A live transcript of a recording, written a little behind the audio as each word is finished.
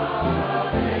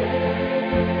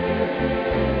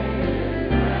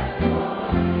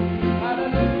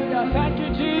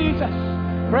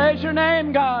Praise your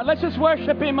name, God. Let's just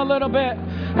worship Him a little bit.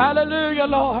 Hallelujah,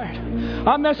 Lord.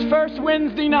 On this first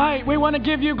Wednesday night, we want to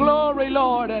give you glory,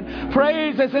 Lord, and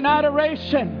praises and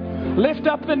adoration. Lift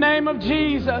up the name of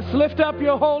Jesus. Lift up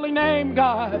your holy name,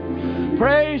 God.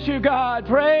 Praise you, God.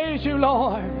 Praise you,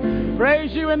 Lord.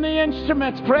 Praise you in the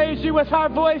instruments. Praise you with our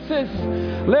voices.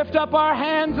 Lift up our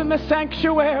hands in the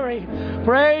sanctuary.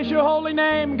 Praise your holy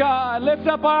name, God. Lift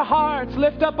up our hearts.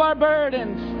 Lift up our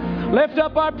burdens. Lift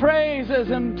up our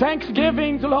praises and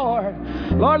thanksgivings, Lord.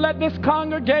 Lord, let this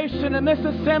congregation and this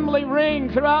assembly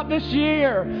ring throughout this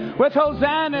year with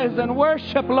hosannas and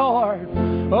worship, Lord.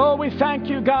 Oh, we thank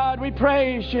you, God. We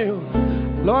praise you.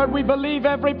 Lord, we believe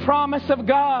every promise of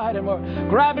God, and we're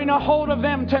grabbing a hold of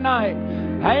them tonight.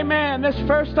 Amen. This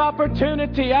first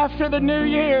opportunity after the new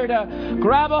year to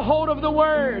grab a hold of the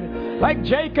Word. Like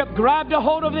Jacob grabbed a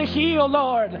hold of the heel,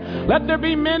 Lord. Let there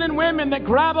be men and women that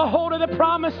grab a hold of the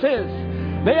promises.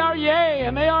 They are yea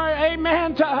and they are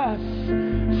amen to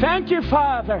us. Thank you,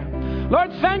 Father.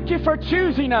 Lord, thank you for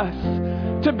choosing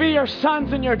us to be your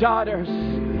sons and your daughters.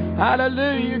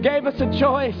 Hallelujah. You gave us a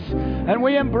choice, and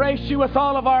we embrace you with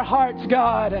all of our hearts,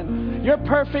 God. And your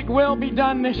perfect will be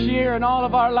done this year in all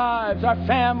of our lives, our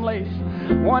families,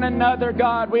 one another,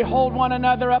 God. We hold one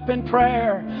another up in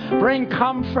prayer. Bring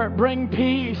comfort, bring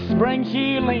peace, bring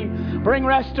healing, bring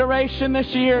restoration this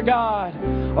year, God.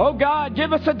 Oh, God,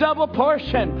 give us a double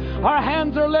portion. Our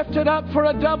hands are lifted up for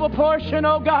a double portion,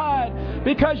 oh, God,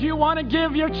 because you want to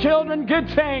give your children good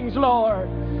things, Lord.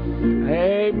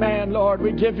 Amen, Lord.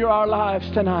 We give you our lives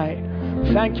tonight.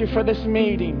 Thank you for this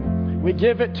meeting. We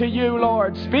give it to you,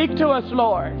 Lord. Speak to us,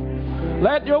 Lord.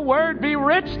 Let your word be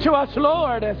rich to us,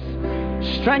 Lord.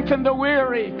 Strengthen the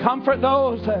weary. Comfort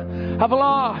those that have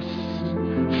lost.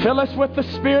 Fill us with the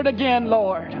Spirit again,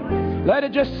 Lord. Let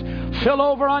it just fill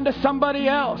over onto somebody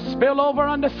else. Spill over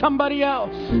onto somebody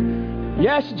else.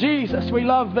 Yes, Jesus, we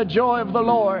love the joy of the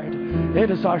Lord. It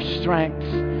is our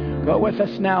strength. Go with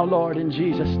us now, Lord, in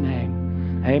Jesus'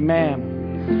 name.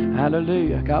 Amen.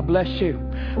 Hallelujah. God bless you.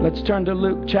 Let's turn to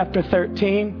Luke chapter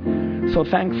 13. So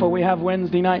thankful we have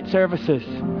Wednesday night services.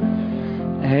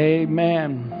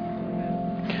 Amen.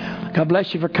 God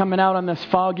bless you for coming out on this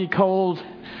foggy, cold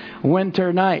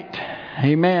winter night.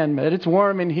 Amen. But it's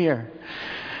warm in here.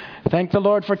 Thank the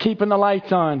Lord for keeping the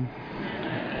lights on.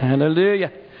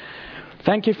 Hallelujah.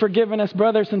 Thank you for giving us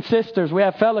brothers and sisters we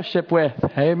have fellowship with.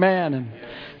 Amen. And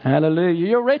hallelujah.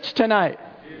 You're rich tonight.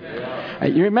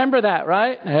 You remember that,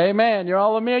 right? Amen. You're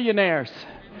all millionaires.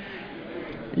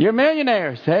 You're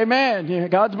millionaires. Amen.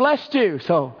 God's blessed you.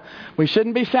 So we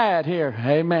shouldn't be sad here.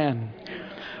 Amen.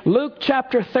 Luke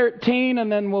chapter 13,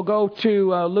 and then we'll go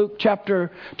to Luke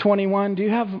chapter 21. Do you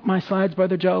have my slides,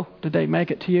 Brother Joe? Did they make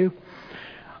it to you?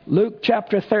 Luke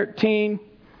chapter 13,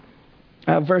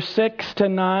 verse 6 to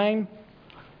 9.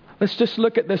 Let's just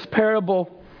look at this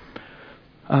parable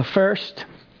first.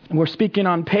 We're speaking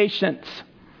on patience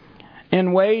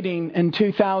in waiting in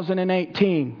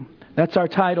 2018. That's our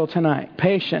title tonight.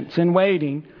 Patience in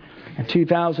waiting in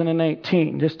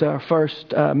 2018. Just our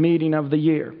first meeting of the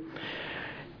year.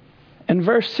 In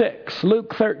verse 6,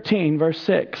 Luke 13, verse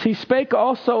 6. He spake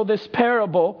also this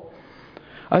parable.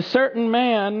 A certain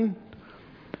man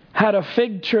had a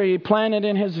fig tree planted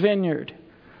in his vineyard.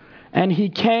 And he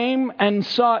came and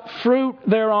sought fruit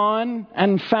thereon,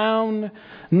 and found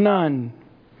none.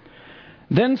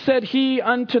 Then said he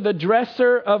unto the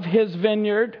dresser of his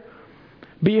vineyard,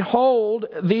 Behold,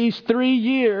 these 3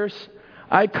 years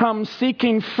I come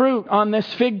seeking fruit on this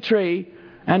fig tree,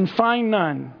 and find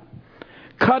none.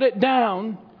 Cut it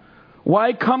down.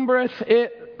 Why cumbereth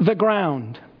it the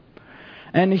ground?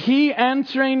 And he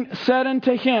answering said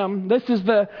unto him, this is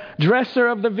the dresser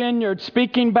of the vineyard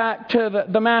speaking back to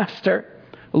the master,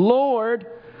 Lord,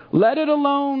 let it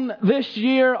alone this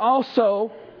year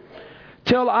also,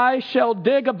 till I shall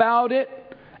dig about it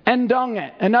and dung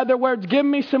it. In other words, give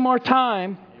me some more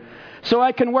time so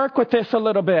I can work with this a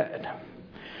little bit.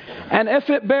 And if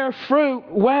it bear fruit,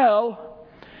 well,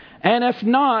 and if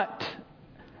not,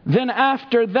 then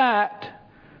after that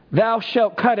thou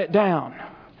shalt cut it down.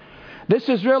 This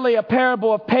is really a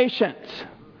parable of patience.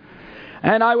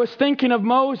 And I was thinking of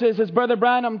Moses, as Brother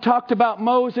Branham talked about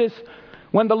Moses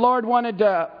when the Lord wanted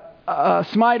to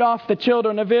smite off the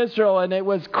children of Israel. And it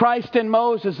was Christ and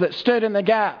Moses that stood in the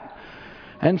gap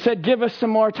and said, give us some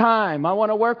more time. I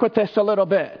want to work with this a little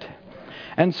bit.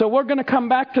 And so we're going to come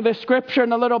back to this scripture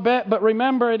in a little bit. But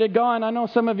remember, it had gone. I know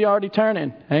some of you are already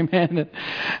turning. Amen.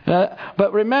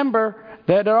 But remember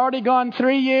that it had already gone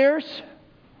 3 years.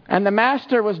 And the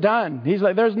master was done. He's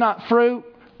like, there's not fruit.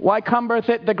 Why cumbereth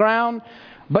it the ground?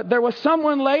 But there was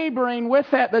someone laboring with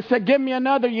that said, give me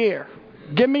another year.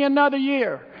 Give me another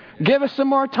year. Give us some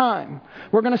more time.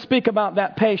 We're going to speak about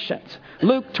that patience.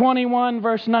 Luke 21,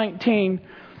 verse 19.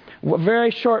 A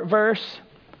very short verse.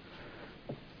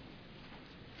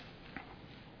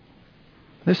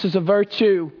 This is a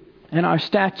virtue in our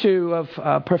statue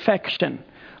of perfection.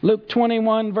 Luke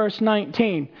 21, verse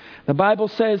 19. The Bible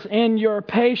says, in your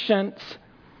patience,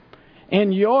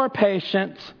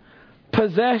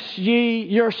 possess ye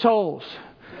your souls.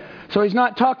 So he's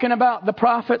not talking about the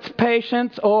prophet's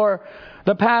patience or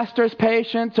the pastor's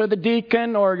patience or the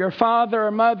deacon or your father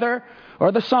or mother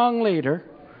or the song leader.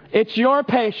 It's your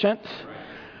patience.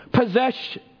 Possess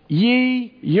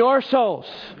ye your souls.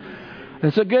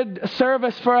 It's a good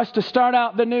service for us to start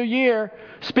out the new year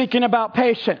speaking about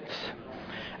patience.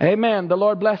 Amen. The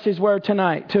Lord bless His word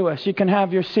tonight to us. You can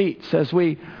have your seats as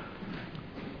we...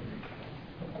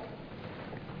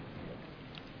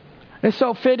 It's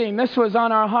so fitting. This was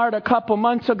on our heart a couple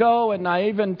months ago, and I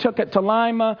even took it to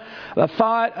Lima, a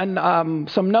thought and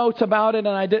some notes about it, and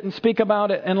I didn't speak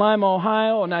about it in Lima,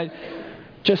 Ohio, and I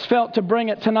just felt to bring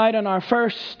it tonight on our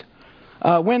first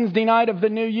Wednesday night of the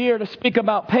new year to speak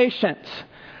about patience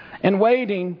and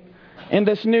waiting in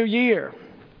this new year.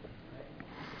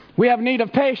 We have need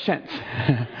of patience.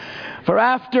 For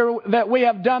after that we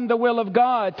have done the will of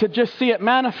God, to just see it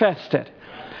manifested.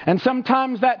 And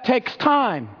sometimes that takes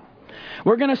time.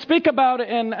 We're going to speak about it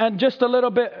in just a little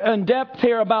bit in depth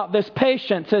here about this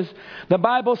patience. As the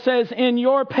Bible says, in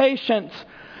your patience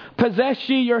possess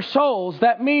ye your souls.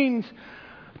 That means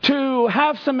to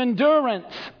have some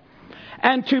endurance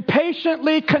and to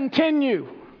patiently continue.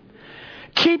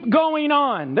 Keep going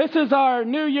on. This is our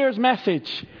New Year's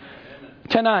message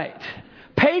tonight.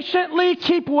 Patiently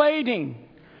keep waiting.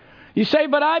 You say,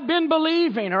 but I've been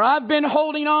believing or I've been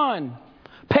holding on.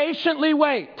 Patiently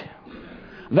wait.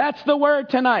 That's the word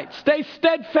tonight. Stay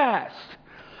steadfast.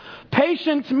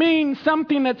 Patience means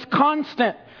something that's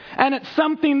constant and it's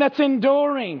something that's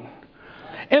enduring.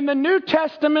 In the New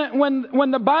Testament,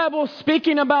 when the Bible's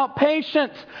speaking about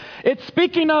patience, it's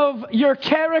speaking of your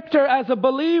character as a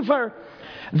believer,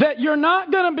 that you're not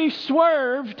going to be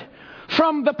swerved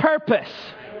from the purpose.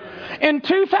 In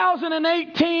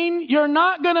 2018, you're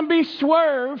not going to be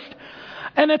swerved.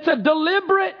 And it's a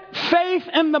deliberate faith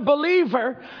in the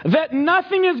believer that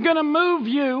nothing is going to move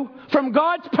you from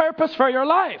God's purpose for your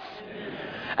life.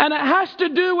 And it has to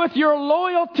do with your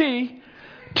loyalty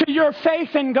to your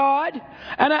faith in God.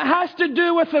 And it has to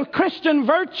do with the Christian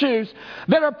virtues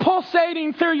that are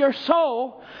pulsating through your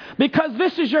soul, because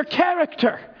this is your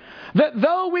character. That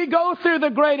though we go through the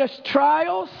greatest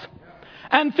trials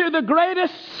and through the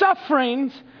greatest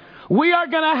sufferings, we are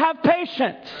going to have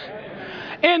patience.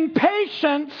 In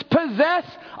patience, possess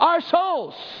our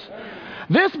souls.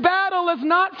 This battle is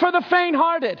not for the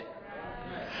faint-hearted.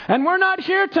 And we're not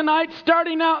here tonight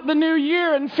starting out the new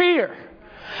year in fear.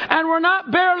 And we're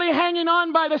not barely hanging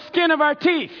on by the skin of our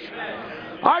teeth.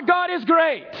 Our God is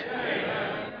great.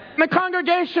 The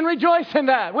congregation rejoice in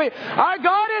that. Our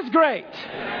God is great.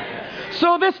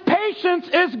 So this patience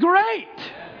is great.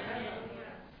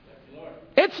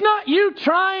 It's not you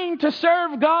trying to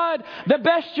serve God the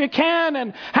best you can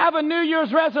and have a New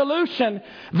Year's resolution.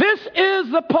 This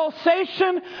is the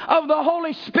pulsation of the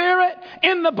Holy Spirit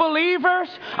in the believers.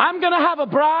 I'm going to have a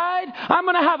bride. I'm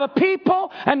going to have a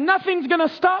people. And nothing's going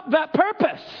to stop that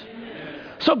purpose.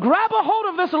 So grab a hold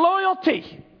of this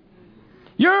loyalty.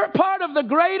 You're part of the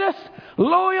greatest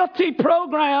loyalty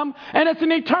program, and it's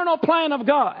an eternal plan of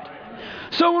God.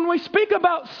 So when we speak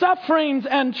about sufferings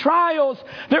and trials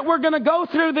that we're going to go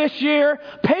through this year,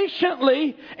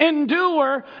 patiently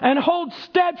endure and hold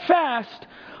steadfast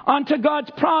onto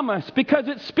God's promise, because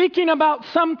it's speaking about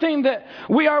something that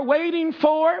we are waiting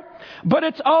for, but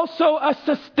it's also a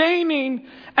sustaining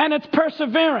and it's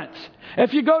perseverance.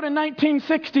 If you go to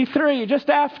 1963, just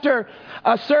after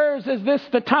SIRS, is this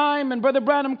the time? And Brother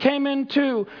Branham came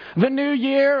into the new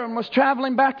year and was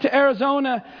traveling back to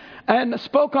Arizona and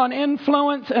spoke on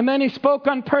influence, and then he spoke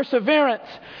on perseverance.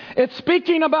 It's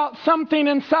speaking about something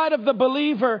inside of the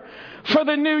believer for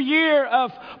the new year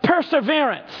of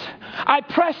perseverance. I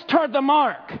press toward the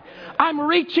mark. I'm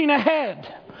reaching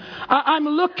ahead. I'm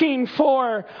looking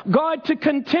for God to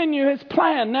continue His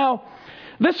plan. Now,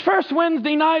 this first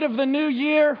Wednesday night of the new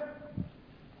year,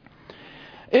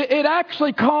 it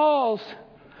actually calls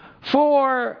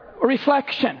for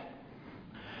reflection.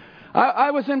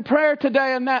 I was in prayer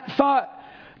today, and that thought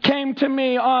came to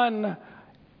me on,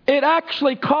 it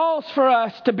actually calls for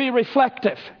us to be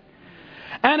reflective.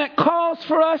 And it calls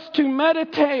for us to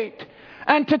meditate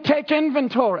and to take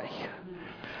inventory.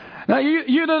 Now,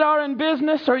 you that are in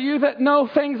business, or you that know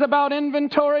things about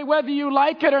inventory, whether you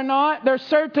like it or not, there's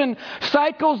certain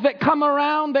cycles that come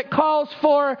around that calls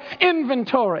for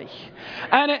inventory.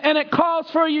 And it calls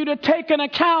for you to take an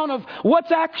account of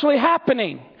what's actually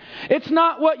happening. It's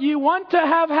not what you want to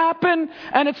have happen,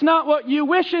 and it's not what you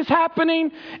wish is happening.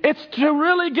 It's to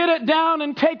really get it down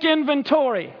and take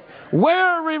inventory. Where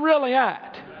are we really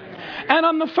at? And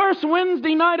on the first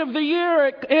Wednesday night of the year,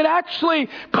 it actually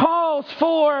calls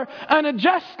for an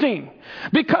adjusting.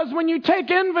 Because when you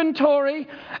take inventory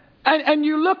and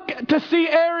you look to see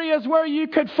areas where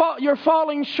you're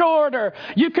falling short, or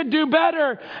you could do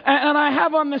better, and I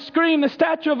have on the screen the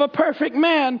statue of a perfect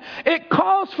man, it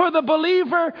calls for the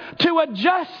believer to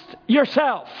adjust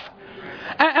yourself.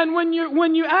 And when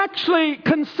you actually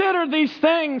consider these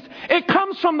things, it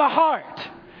comes from the heart.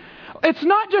 It's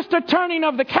not just a turning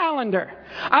of the calendar.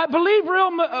 I believe real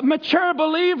mature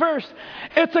believers,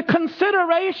 it's a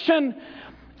consideration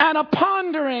and a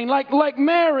pondering, like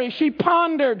Mary, she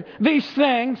pondered these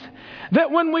things,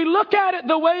 that when we look at it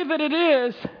the way that it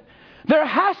is, there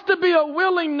has to be a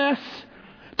willingness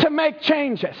to make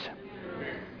changes.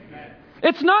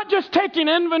 It's not just taking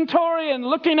inventory and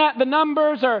looking at the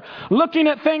numbers, or looking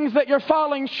at things that you're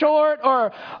falling short,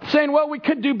 or saying, well, we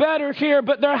could do better here.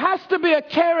 But there has to be a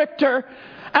character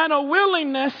and a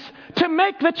willingness to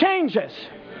make the changes.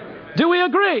 Do we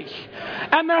agree?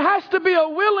 And there has to be a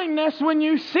willingness when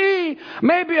you see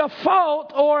maybe a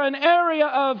fault or an area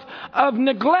of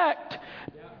neglect.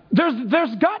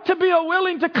 There's got to be a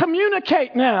willing to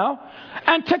communicate now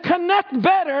and to connect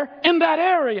better in that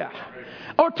area.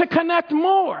 Or to connect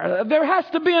more. There has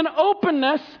to be an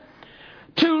openness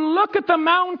to look at the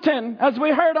mountain, as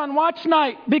we heard on watch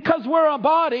night, because we're a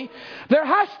body. There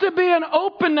has to be an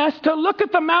openness to look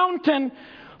at the mountain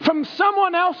from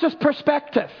someone else's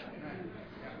perspective.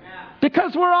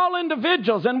 Because we're all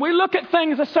individuals and we look at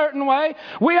things a certain way.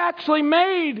 We actually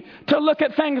made to look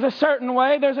at things a certain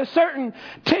way. There's a certain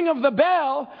ting of the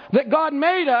bell that God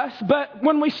made us. But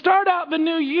when we start out the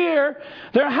new year,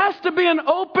 there has to be an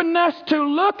openness to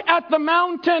look at the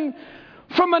mountain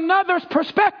from another's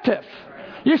perspective.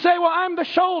 You say, well, I'm the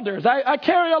shoulders. I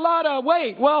carry a lot of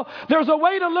weight. Well, there's a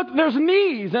way to look. There's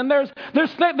knees and there's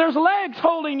legs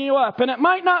holding you up. And it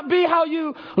might not be how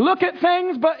you look at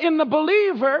things, but in the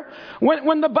believer,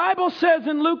 when the Bible says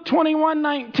in Luke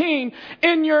 21:19,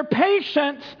 in your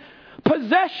patience,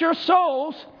 possess your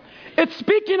souls, it's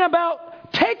speaking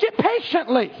about take it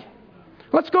patiently.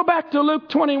 Let's go back to Luke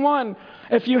 21.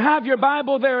 If you have your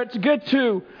Bible there, it's good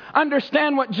to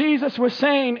understand what Jesus was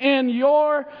saying. In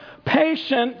your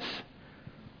patience,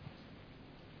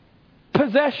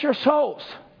 possess your souls.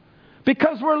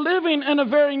 Because we're living in a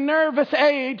very nervous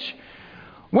age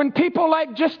when people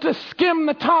like just to skim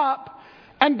the top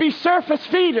and be surface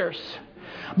feeders.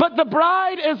 But the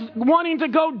bride is wanting to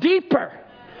go deeper.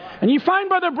 And you find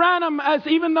Brother Branham, as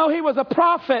even though he was a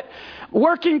prophet,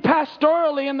 working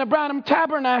pastorally in the Branham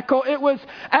Tabernacle, it was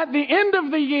at the end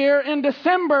of the year in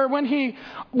December when he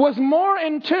was more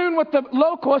in tune with the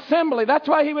local assembly. That's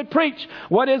why he would preach,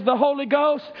 what is the Holy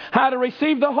Ghost? How to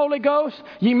receive the Holy Ghost?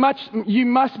 You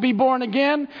must be born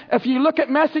again. If you look at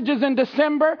messages in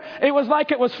December, it was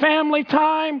like it was family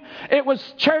time. It was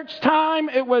church time.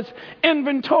 It was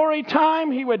inventory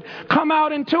time. He would come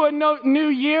out into a new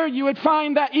year. You would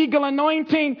find that eagle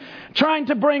anointing trying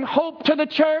to bring hope to the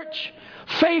church,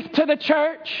 faith to the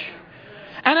church.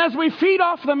 And as we feed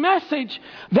off the message,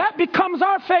 that becomes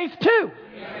our faith too.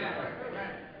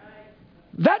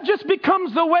 That just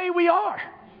becomes the way we are.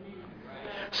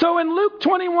 So in Luke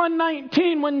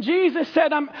 21:19, when Jesus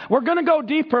said, we're going to go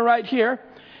deeper right here.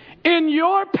 In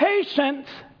your patience,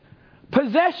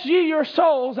 possess ye your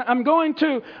souls. I'm going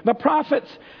to the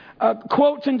prophet's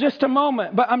quotes in just a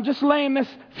moment, but I'm just laying this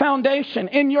foundation.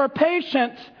 In your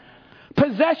patience,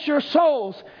 possess your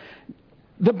souls.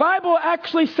 The Bible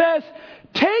actually says,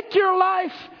 take your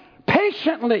life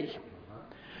patiently.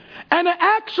 And it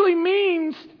actually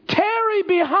means tarry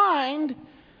behind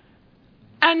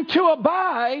and to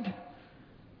abide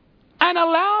and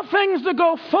allow things to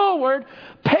go forward.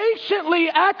 Patiently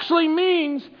actually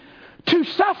means to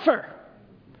suffer.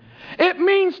 It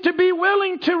means to be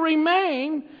willing to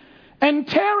remain and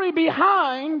tarry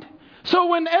behind. So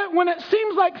when it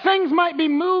seems like things might be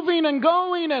moving and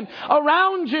going and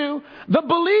around you, the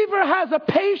believer has a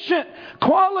patient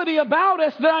quality about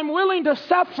us that I'm willing to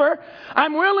suffer,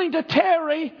 I'm willing to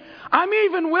tarry, I'm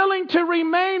even willing to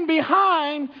remain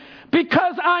behind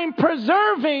because I'm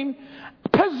possessing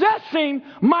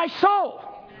my soul.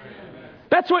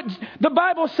 That's what the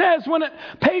Bible says when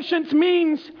patience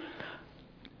means.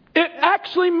 It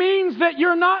actually means that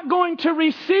you're not going to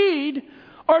recede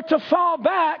or to fall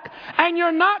back, and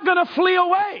you're not going to flee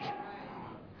away.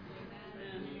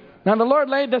 Now, the Lord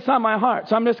laid this on my heart,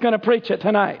 so I'm just going to preach it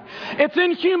tonight. It's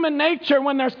in human nature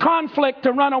when there's conflict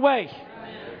to run away.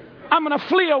 I'm going to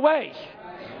flee away.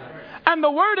 And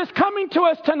the word is coming to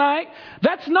us tonight.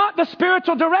 That's not the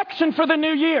spiritual direction for the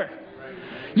new year.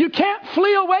 You can't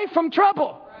flee away from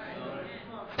trouble.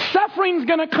 Suffering's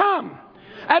going to come.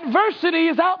 Adversity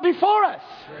is out before us.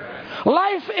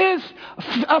 Life is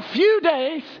a few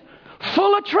days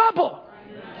full of trouble.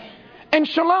 In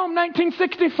Shalom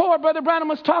 1964, Brother Branham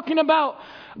was talking about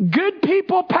good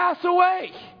people pass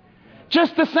away,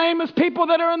 just the same as people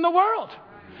that are in the world.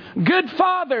 Good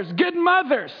fathers, good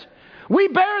mothers. We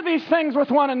bear these things with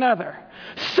one another.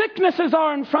 Sicknesses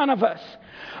are in front of us.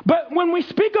 But when we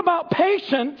speak about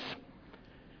patience,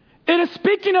 it is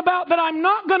speaking about that I'm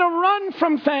not going to run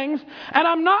from things and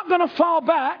I'm not going to fall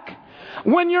back.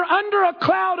 When you're under a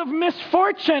cloud of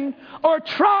misfortune or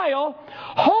trial,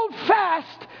 hold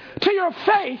fast to your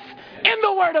faith in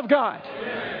the Word of God.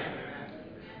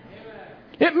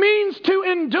 It means to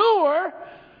endure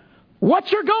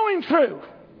what you're going through.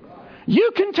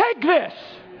 You can take this.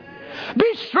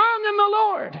 Be strong in the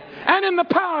Lord and in the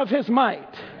power of His might.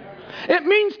 It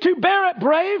means to bear it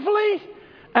bravely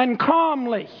and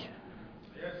calmly.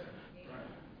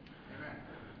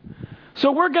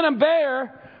 So we're going to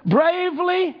bear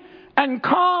bravely and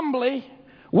calmly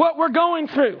what we're going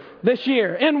through this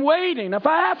year in waiting. If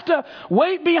I have to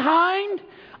wait behind,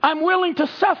 I'm willing to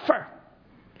suffer.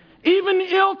 Even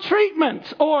ill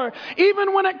treatment, or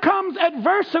even when it comes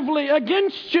adversely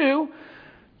against you,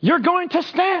 you're going to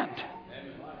stand.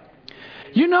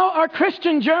 You know, our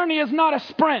Christian journey is not a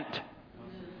sprint.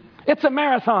 It's a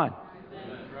marathon.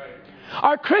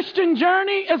 Our Christian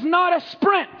journey is not a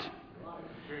sprint.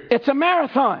 It's a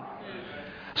marathon.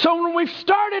 So when we've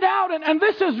started out, and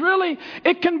this is really,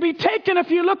 it can be taken if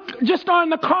you look just on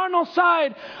the carnal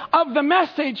side of the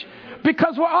message,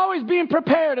 because we're always being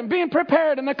prepared and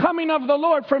the coming of the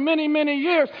Lord for many, many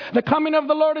years. The coming of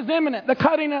the Lord is imminent. The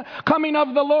coming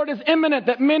of the Lord is imminent,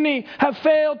 that many have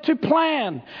failed to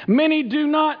plan. Many do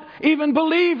not even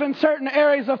believe in certain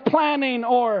areas of planning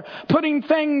or putting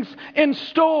things in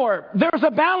store. There's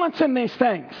a balance in these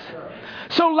things.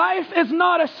 So life is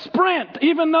not a sprint,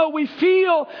 even though we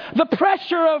feel the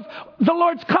pressure of the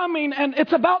Lord's coming and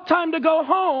it's about time to go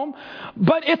home,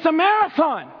 but it's a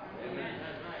marathon.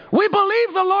 We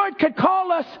believe the Lord could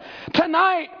call us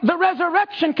tonight. The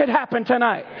resurrection could happen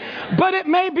tonight. But it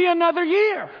may be another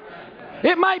year.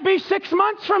 It might be 6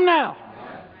 months from now.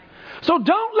 So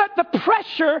don't let the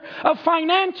pressure of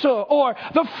financial or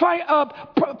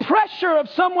the pressure of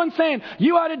someone saying,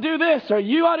 you ought to do this or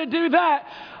you ought to do that,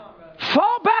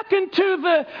 fall back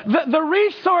into the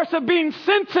resource of being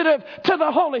sensitive to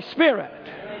the Holy Spirit.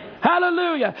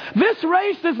 Hallelujah. This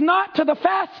race is not to the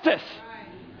fastest.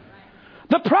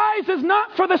 The prize is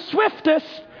not for the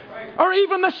swiftest or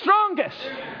even the strongest.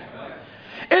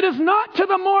 It is not to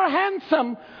the more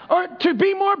handsome or to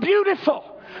be more beautiful.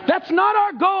 That's not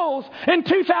our goals in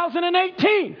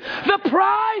 2018. The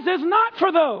prize is not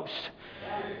for those.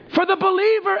 For the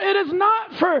believer, it is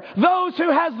not for those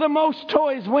who has the most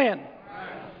toys win.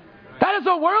 That is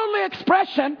a worldly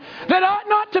expression that ought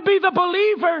not to be the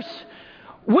believers.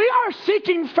 We are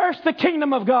seeking first the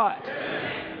kingdom of God.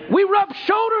 We rub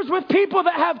shoulders with people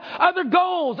that have other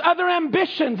goals, other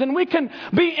ambitions, and we can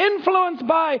be influenced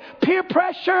by peer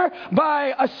pressure,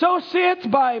 by associates,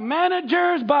 by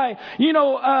managers, by,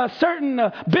 certain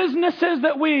businesses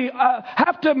that we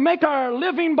have to make our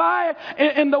living by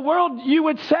in the world, you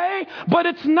would say. But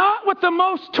it's not what the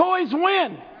most toys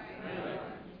win.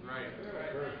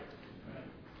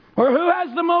 Or who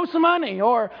has the most money,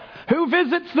 or who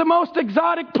visits the most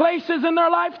exotic places in their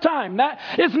lifetime. That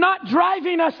is not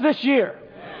driving us this year.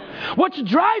 What's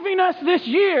driving us this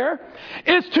year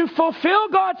is to fulfill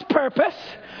God's purpose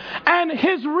and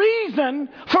His reason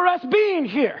for us being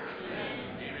here.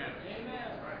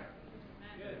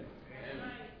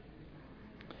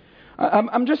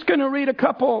 I'm just going to read a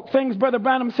couple things Brother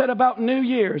Branham said about New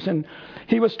Year's. And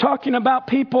he was talking about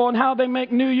people and how they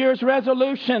make New Year's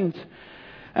resolutions.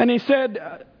 And he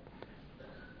said,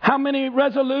 how many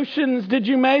resolutions did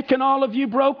you make and all of you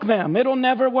broke them? It'll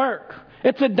never work.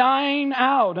 It's a dying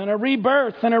out and a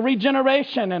rebirth and a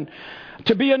regeneration and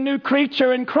to be a new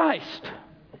creature in Christ.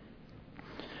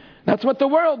 That's what the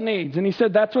world needs. And he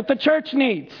said that's what the church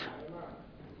needs.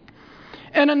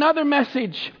 And another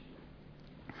message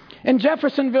in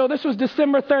Jeffersonville, this was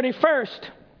December 31st.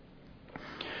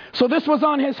 So this was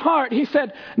on his heart. He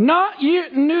said, not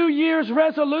New Year's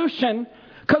resolution,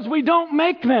 because we don't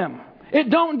make them. It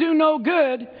don't do no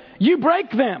good. You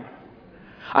break them.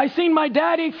 I seen my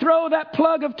daddy throw that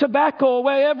plug of tobacco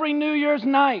away every New Year's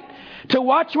night to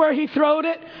watch where he throwed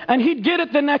it, and he'd get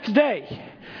it the next day.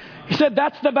 He said,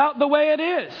 that's about the way it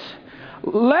is.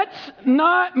 Let's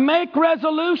not make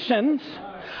resolutions.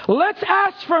 Let's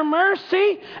ask for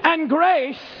mercy and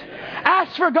grace.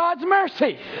 Ask for God's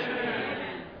mercy.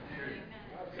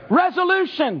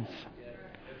 Resolutions.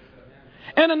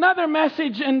 In another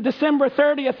message in December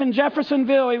 30th in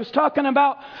Jeffersonville, he was talking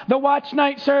about the watch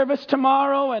night service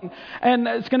tomorrow, and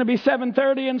it's going to be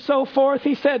 7:30 and so forth.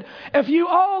 He said, if you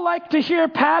all like to hear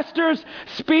pastors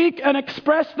speak and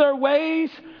express their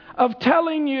ways of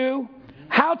telling you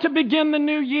how to begin the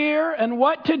new year and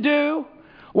what to do,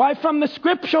 why, from the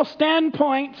scriptural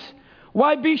standpoints,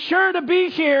 why, be sure to be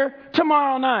here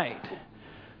tomorrow night.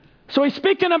 So he's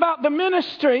speaking about the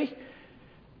ministry,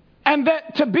 and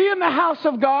that to be in the house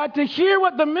of God, to hear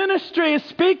what the ministry is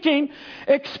speaking,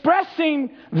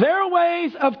 expressing their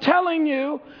ways of telling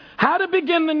you how to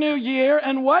begin the new year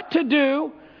and what to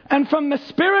do, and from the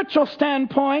spiritual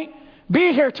standpoint,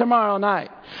 be here tomorrow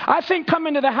night. I think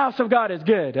coming to the house of God is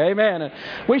good. Amen.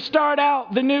 We start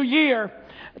out the new year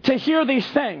to hear these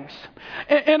things.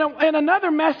 In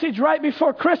another message right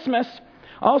before Christmas,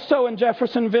 also in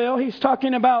Jeffersonville, he's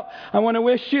talking about, I want to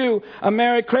wish you a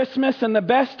Merry Christmas and the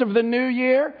best of the new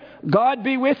year. God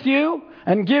be with you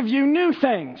and give you new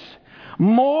things.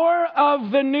 More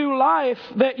of the new life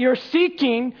that you're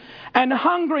seeking and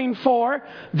hungering for.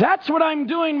 That's what I'm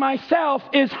doing myself,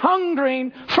 is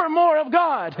hungering for more of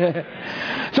God.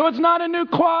 So it's not a new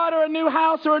quad or a new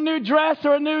house or a new dress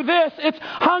or a new this. It's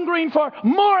hungering for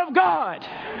more of God.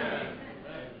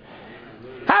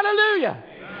 Hallelujah.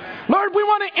 Lord, we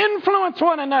want to influence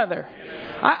one another.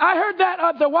 I heard that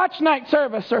at the watch night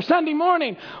service or Sunday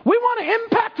morning. We want to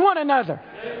impact one another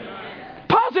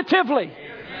positively.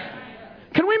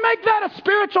 Can we make that a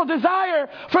spiritual desire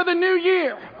for the new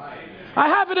year? I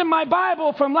have it in my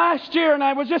Bible from last year, and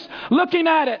I was just looking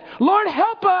at it. Lord,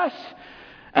 help us.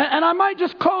 And I might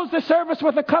just close the service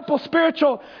with a couple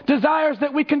spiritual desires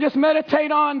that we can just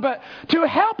meditate on, but to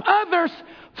help others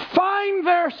find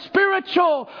their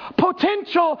spiritual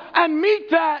potential and meet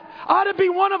that ought to be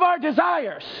one of our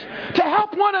desires. To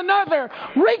help one another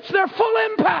reach their full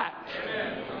impact.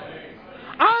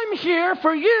 I'm here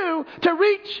for you to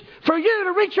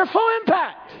reach your full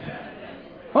impact.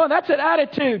 Well, that's an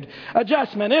attitude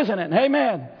adjustment, isn't it?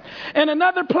 Amen. In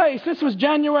another place, this was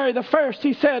January the 1st,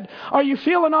 he said, are you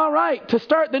feeling all right to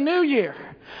start the new year?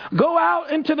 Go out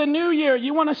into the new year.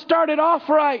 You want to start it off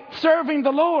right, serving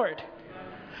the Lord.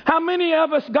 How many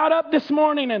of us got up this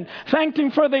morning and thanked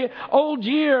Him for the old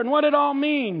year and what it all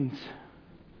means?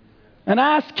 And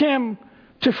asked Him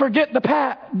to forget the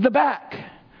back.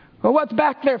 Well, what's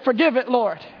back there? Forgive it,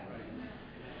 Lord.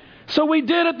 So we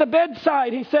did at the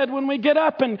bedside, he said, when we get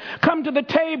up and come to the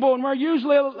table, and we're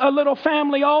usually a little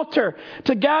family altar,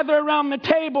 to gather around the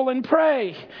table and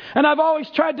pray. And I've always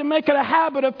tried to make it a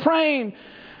habit of praying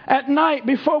at night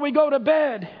before we go to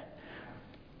bed.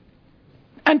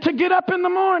 And to get up in the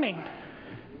morning.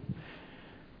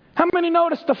 How many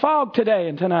noticed the fog today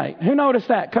and tonight? Who noticed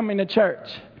that coming to church?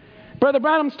 Brother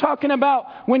Branham's talking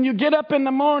about when you get up in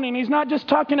the morning, he's not just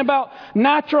talking about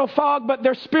natural fog, but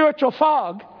there's spiritual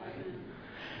fog.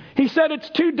 He said it's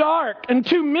too dark and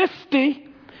too misty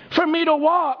for me to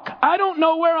walk. I don't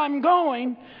know where I'm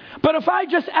going, but if I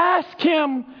just ask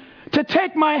Him to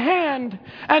take my hand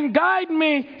and guide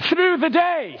me through the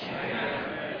day.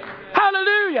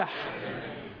 Hallelujah.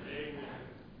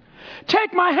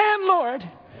 Take my hand, Lord,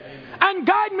 and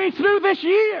guide me through this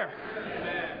year.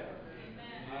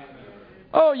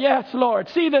 Oh, yes, Lord.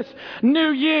 See this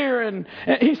new year. And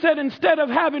he said instead of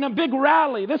having a big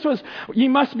rally, this was, you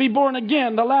must be born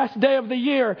again, the last day of the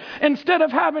year. Instead of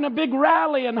having a big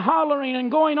rally and hollering and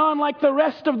going on like the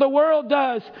rest of the world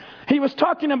does, he was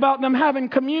talking about them having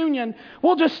communion.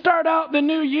 We'll just start out the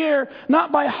new year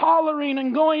not by hollering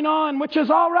and going on, which is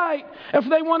all right if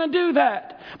they want to do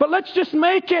that. But let's just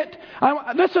make it, I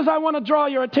want to draw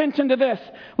your attention to this.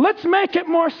 Let's make it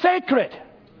more sacred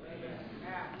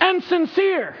and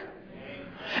sincere.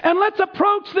 And let's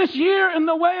approach this year in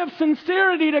the way of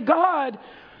sincerity to God,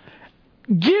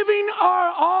 giving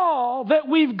our all that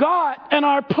we've got and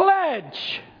our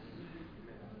pledge.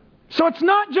 So it's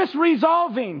not just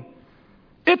resolving.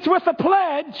 It's with a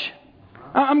pledge.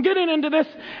 I'm getting into this.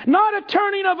 Not a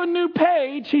turning of a new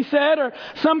page, he said, or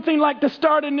something like to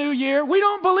start a new year. We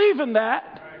don't believe in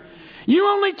that. You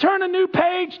only turn a new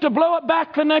page to blow it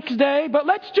back the next day, but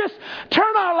let's just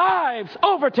turn our lives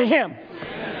over to Him.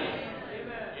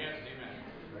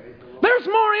 There's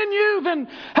more in you than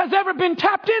has ever been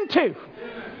tapped into.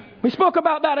 We spoke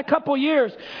about that a couple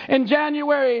years in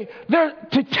January. There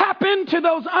to tap into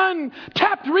those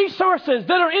untapped resources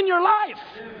that are in your life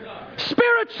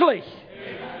spiritually.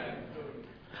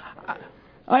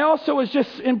 I also was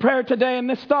just in prayer today, and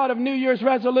this thought of New Year's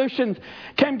resolutions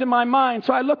came to my mind.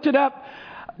 So I looked it up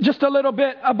just a little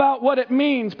bit about what it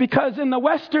means, because in the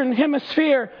Western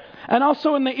Hemisphere and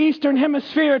also in the Eastern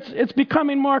Hemisphere, it's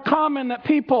becoming more common that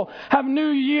people have New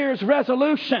Year's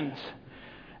resolutions.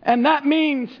 And that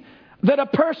means that a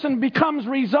person becomes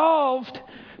resolved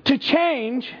to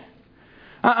change.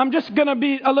 I'm just going to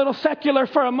be a little secular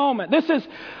for a moment. This is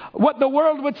what the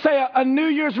world would say a New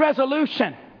Year's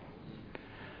resolution.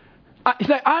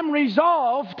 I'm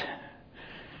resolved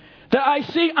that I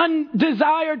see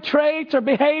undesired traits or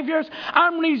behaviors.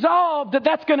 I'm resolved that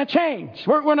that's going to change.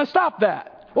 We're going to stop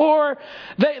that. Or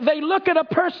they look at a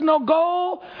personal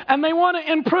goal and they want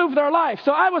to improve their life.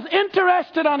 So I was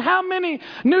interested on how many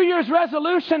New Year's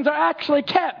resolutions are actually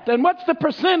kept. And what's the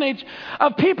percentage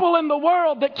of people in the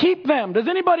world that keep them? Does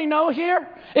anybody know here?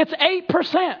 It's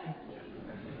 8%.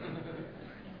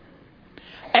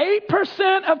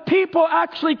 8% of people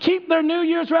actually keep their New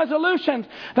Year's resolutions.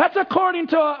 That's according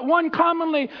to one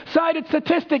commonly cited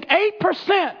statistic.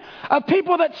 8% of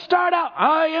people that start out,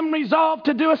 I am resolved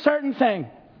to do a certain thing.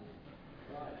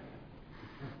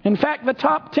 In fact, the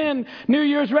top 10 New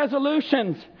Year's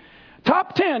resolutions,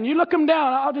 top 10, you look them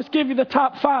down, I'll just give you the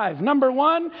top 5. Number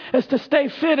 1 is to stay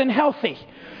fit and healthy.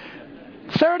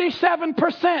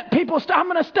 37% people, I'm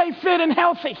going to stay fit and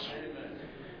healthy.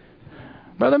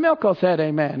 Brother Milko said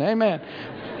amen. Amen.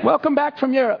 Welcome back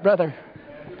from Europe, brother.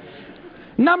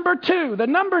 Number 2. The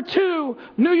number 2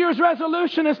 New Year's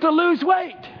resolution is to lose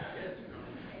weight.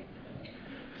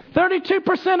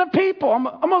 32% of people,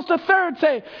 almost a third,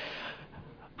 say,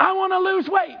 I want to lose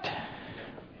weight.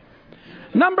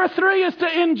 Number 3 is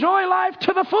to enjoy life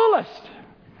to the fullest.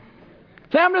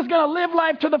 Say, I'm just going to live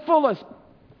life to the fullest.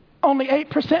 Only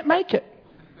 8% make it.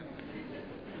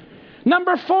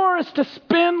 Number 4 is to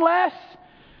spend less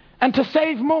and to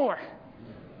save more.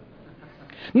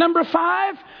 Number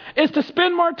 5 is to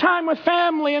spend more time with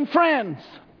family and friends.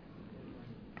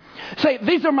 Say,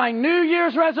 these are my New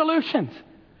Year's resolutions.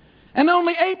 And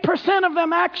only 8% of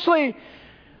them actually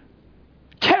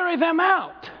carry them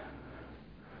out.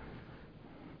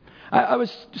 I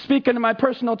was speaking to my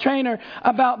personal trainer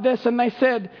about this, and they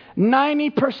said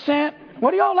 90%.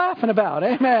 What are y'all laughing about?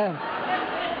 Amen.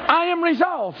 I am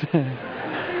resolved.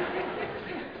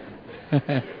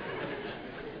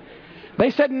 They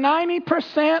said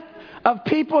 90% of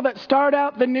people that start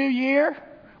out the new year,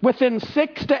 within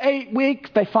 6 to 8 weeks,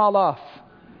 they fall off.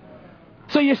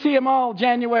 So you see them all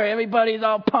January. Everybody's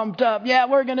all pumped up. Yeah,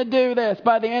 we're going to do this.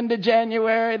 By the end of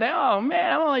January, oh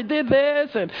man, I only did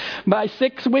this. And by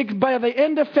 6 weeks, by the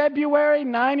end of February,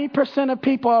 90% of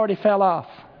people already fell off.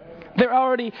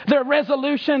 Their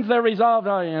resolutions, they're resolved.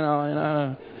 Oh, you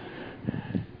know.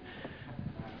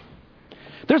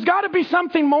 There's got to be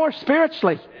something more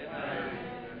spiritually.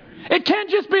 It can't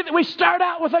just be that we start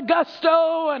out with a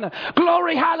gusto and a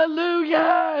glory,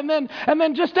 hallelujah, and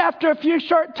then just after a few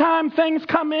short time, things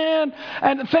come in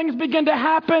and things begin to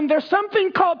happen. There's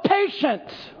something called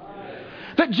patience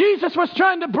that Jesus was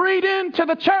trying to breed into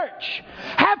the church.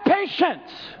 Have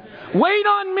patience. Wait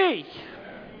on me.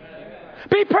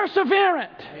 Be perseverant.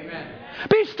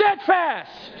 Be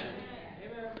steadfast.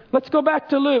 Let's go back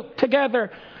to Luke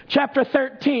together, chapter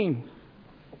 13.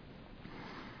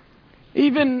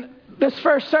 Even this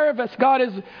first service, God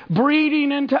is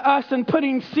breeding into us and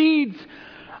putting seeds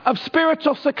of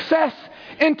spiritual success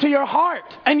into your heart.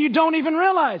 And you don't even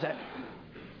realize it.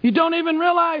 You don't even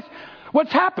realize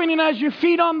what's happening as you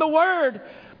feed on the Word.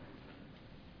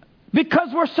 Because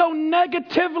we're so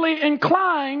negatively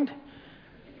inclined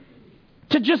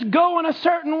to just go in a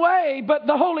certain way. But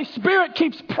the Holy Spirit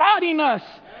keeps prodding us.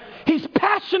 He's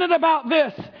passionate about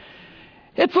this.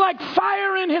 It's like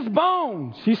fire in his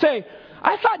bones. You say,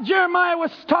 I thought Jeremiah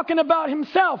was talking about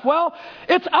himself. Well,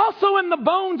 it's also in the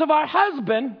bones of our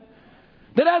husband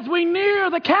that as we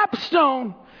near the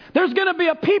capstone, there's going to be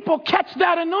a people catch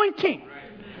that anointing.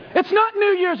 It's not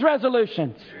New Year's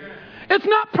resolutions. It's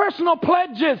not personal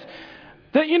pledges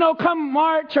that, come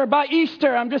March or by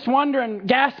Easter, I'm just wondering,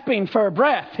 gasping for a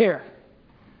breath here.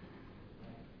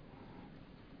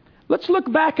 Let's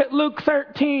look back at Luke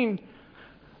 13,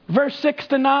 verse 6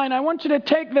 to 9. I want you to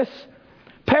take this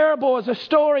parable as a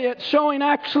story. It's showing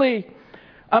actually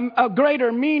a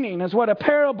greater meaning as what a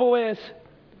parable is.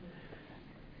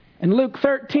 In Luke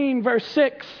 13, verse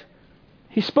 6,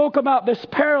 he spoke about this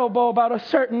parable about a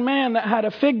certain man that had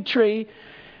a fig tree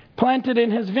planted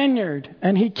in his vineyard.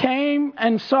 And he came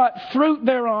and sought fruit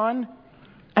thereon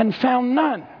and found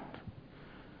none.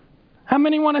 How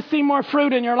many want to see more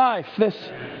fruit in your life? This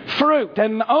fruit.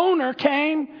 And the owner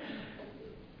came,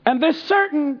 and this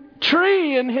certain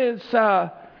tree in his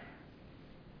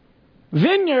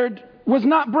vineyard was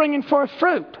not bringing forth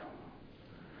fruit.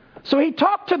 So he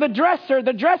talked to the dresser.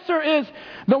 The dresser is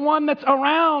the one that's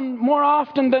around more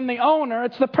often than the owner.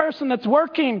 It's the person that's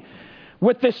working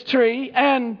with this tree.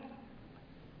 And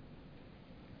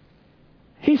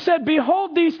he said,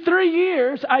 behold, these 3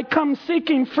 years I come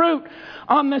seeking fruit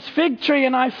on this fig tree,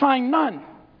 and I find none.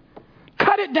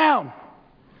 Cut it down.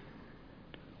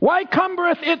 Why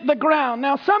cumbereth it the ground?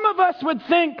 Now, some of us would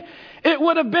think it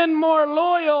would have been more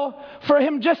loyal for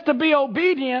him just to be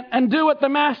obedient and do what the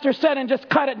master said and just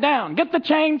cut it down. Get the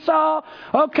chainsaw.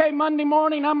 Okay, Monday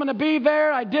morning I'm going to be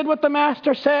there. I did what the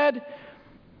master said.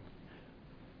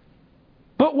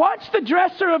 But watch, the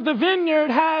dresser of the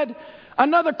vineyard had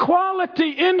another quality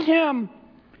in him.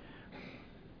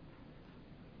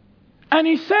 And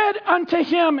he said unto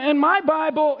him, in my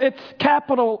Bible, it's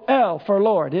capital L for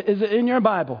Lord. Is it in your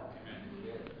Bible?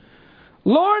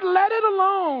 Lord, let it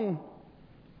alone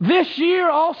this year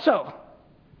also.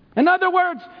 In other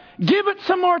words, give it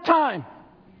some more time.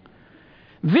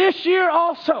 This year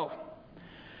also.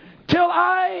 Till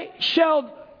I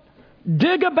shall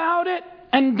dig about it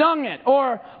and dung it.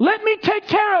 Or let me take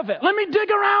care of it. Let me dig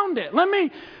around it. Let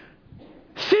me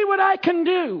see what I can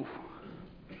do.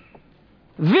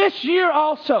 This year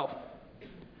also.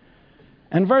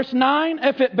 And verse 9,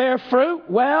 if it bear fruit,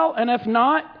 well, and if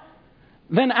not,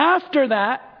 then after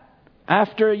that,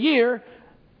 after a year,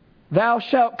 thou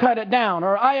shalt cut it down.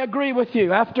 Or I agree with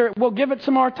you. After, we'll give it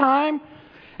some more time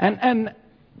and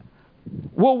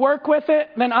we'll work with it,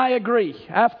 then I agree.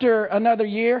 After another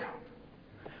year.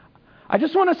 I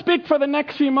just want to speak for the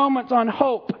next few moments on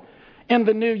hope in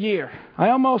the new year. I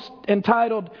almost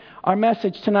entitled our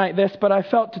message tonight this, but I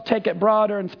felt to take it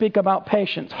broader and speak about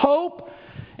patience. Hope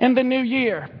in the new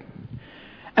year.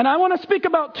 And I want to speak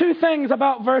about 2 things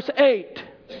about verse 8.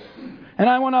 And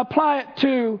I want to apply it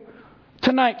to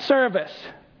tonight's service.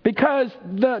 Because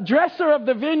the dresser of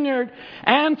the vineyard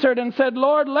answered and said,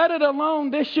 Lord, let it alone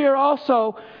this year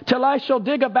also, till I shall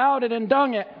dig about it and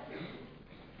dung it.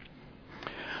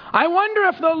 I wonder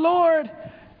if the Lord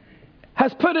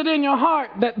has put it in your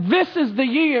heart that this is the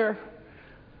year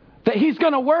that He's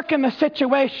going to work in the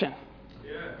situation.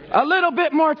 A little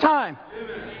bit more time.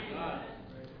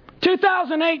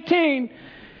 2018,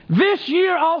 this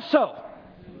year also.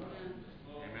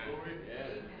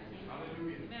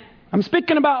 I'm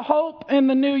speaking about hope in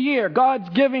the new year. God's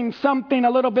giving something a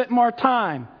little bit more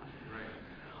time.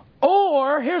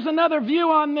 Or, here's another view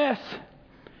on this.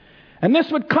 And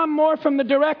this would come more from the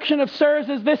direction of, sirs,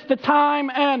 is this the time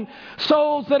and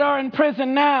souls that are in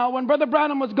prison now? When Brother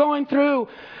Branham was going through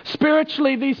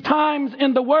spiritually these times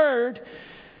in the Word,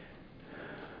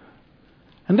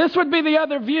 and this would be the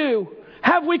other view.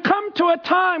 Have we come to a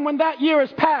time when that year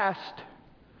is past?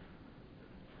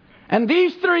 And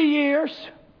these 3 years,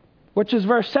 which is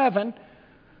verse 7,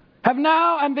 have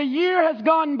now, and the year has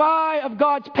gone by of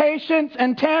God's patience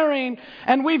and tarrying,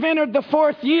 and we've entered the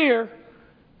 4th year,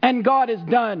 and God is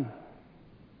done.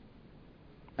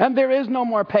 And there is no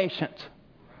more patience.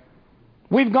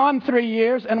 We've gone 3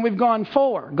 years and we've gone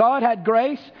 4. God had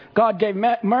grace. God gave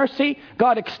mercy.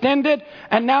 God extended.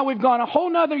 And now we've gone a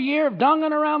whole nother year of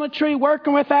dunging around the tree,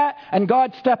 working with that, and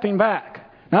God stepping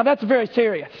back. Now that's very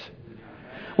serious.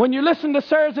 When you listen to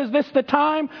sirs, is this the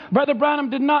time? Brother Branham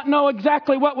did not know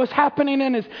exactly what was happening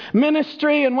in his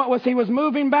ministry and he was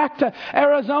moving back to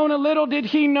Arizona. Little did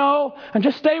he know. And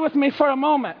just stay with me for a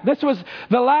moment. This was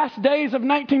the last days of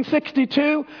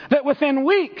 1962, that within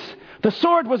weeks, the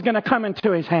sword was going to come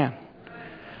into his hand.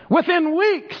 Within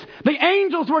weeks, the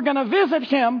angels were going to visit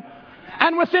him.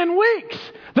 And within weeks,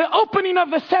 the opening of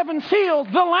the 7 seals,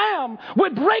 the Lamb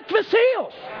would break the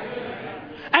seals.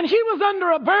 And he was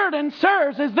under a burden.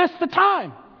 Sirs, is this the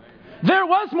time? There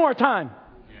was more time.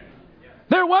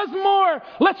 There was more.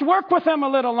 Let's work with them a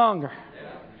little longer.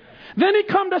 Then he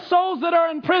come to souls that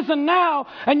are in prison now,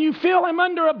 and you feel him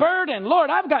under a burden. Lord,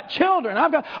 I've got children.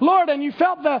 Lord, and you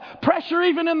felt the pressure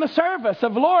even in the service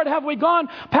of, Lord, have we gone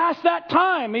past that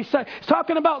time? He's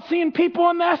talking about seeing people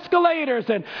on the escalators,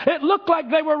 and it looked like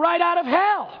they were right out of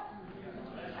hell.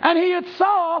 And he had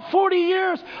saw 40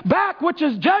 years back, which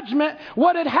is judgment,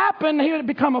 what had happened. He had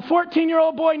become a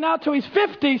 14-year-old boy now to his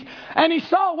 50s. And he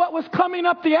saw what was coming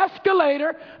up the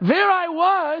escalator. There I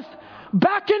was,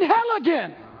 back in hell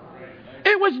again.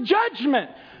 It was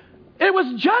judgment. It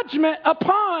was judgment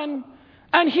upon,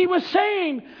 and he was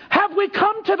saying, have we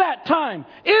come to that time?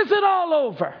 Is it all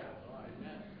over?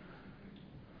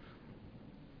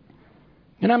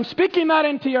 And I'm speaking that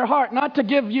into your heart, not to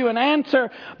give you an answer,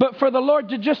 but for the Lord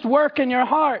to just work in your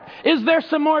heart. Is there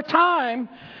some more time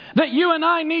that you and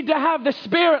I need to have the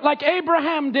Spirit like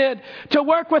Abraham did to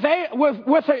work with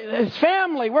his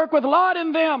family, work with Lot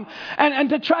and them, and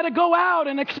to try to go out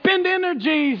and expend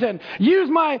energies and use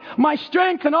my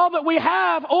strength and all that we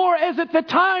have? Or is it the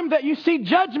time that you see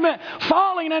judgment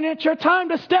falling and it's your time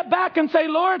to step back and say,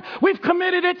 Lord, we've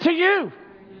committed it to you?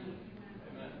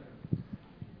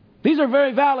 These are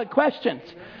very valid questions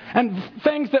and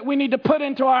things that we need to put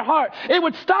into our heart. It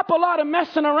would stop a lot of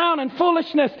messing around and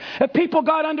foolishness if people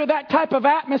got under that type of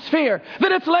atmosphere,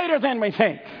 that it's later than we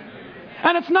think.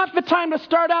 And it's not the time to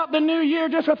start out the new year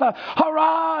just with a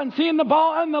hurrah and seeing the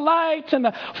ball and the lights and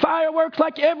the fireworks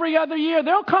like every other year.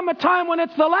 There'll come a time when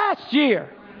it's the last year.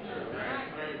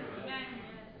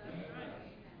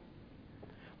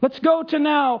 Let's go to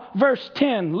now verse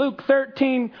 10. Luke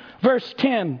 13, verse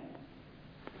 10.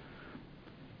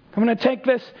 I'm going to take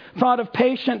this thought of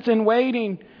patience and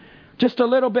waiting just a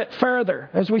little bit further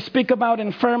as we speak about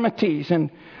infirmities and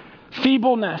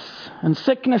feebleness and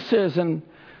sicknesses and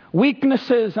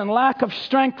weaknesses and lack of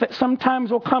strength that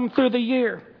sometimes will come through the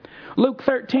year. Luke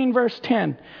 13, verse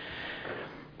 10.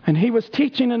 And he was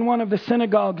teaching in one of the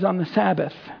synagogues on the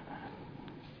Sabbath.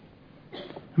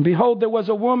 And behold, there was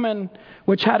a woman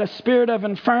which had a spirit of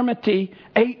infirmity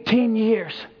 18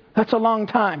 years. That's a long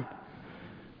time.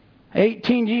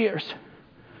 18 years.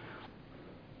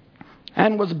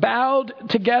 And was bowed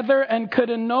together and could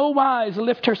in no wise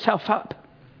lift herself up.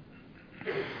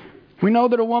 We know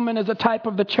that a woman is a type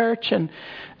of the church, and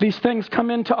these things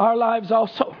come into our lives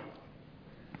also.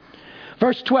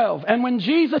 Verse 12. And when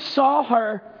Jesus saw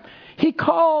her, he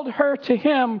called her to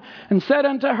him and said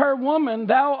unto her, Woman,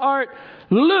 thou art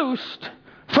loosed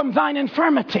from thine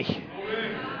infirmity.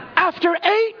 After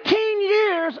 18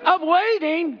 years of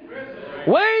waiting.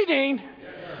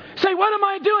 Say, what am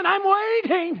I doing?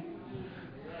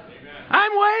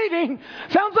 I'm waiting.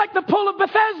 Sounds like the pool of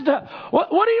Bethesda.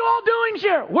 What are you all doing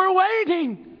here? We're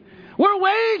waiting.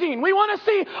 We want to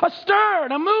see a stir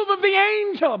and a move of the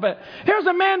angel. But here's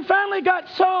a man finally got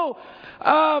so...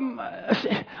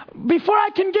 before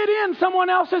I can get in, someone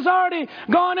else has already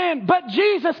gone in. But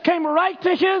Jesus came right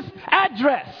to his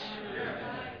address.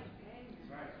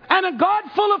 And a God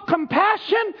full of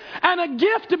compassion and a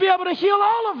gift to be able to heal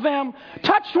all of them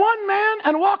touched one man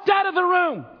and walked out of the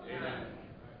room.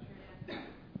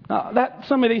 That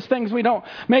some of these things we don't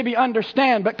maybe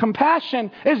understand, but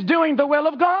compassion is doing the will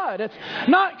of God. It's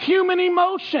not human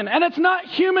emotion and it's not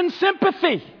human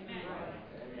sympathy.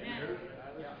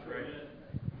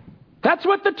 That's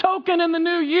what the token in the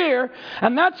new year,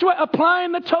 and that's what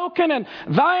applying the token and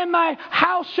thy and thy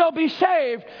house shall be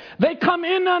saved, they come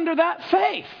in under that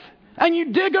faith. And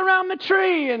you dig around the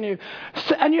tree and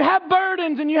you have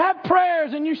burdens and you have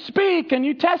prayers and you speak and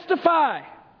you testify.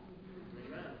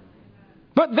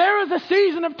 But there is a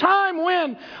season of time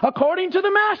when, according to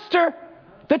the Master,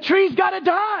 the tree's got to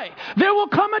die. There will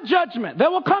come a judgment. There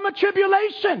will come a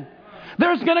tribulation.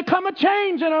 There's going to come a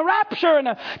change and a rapture and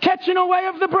a catching away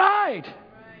of the bride.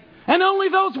 And only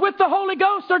those with the Holy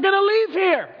Ghost are going to leave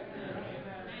here.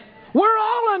 We're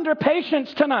all under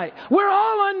patience tonight. We're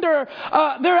all under,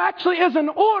 there actually is an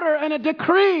order and a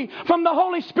decree from the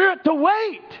Holy Spirit to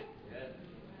wait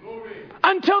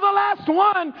until the last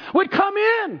one would come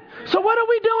in. So what are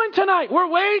we doing tonight? We're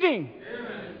waiting.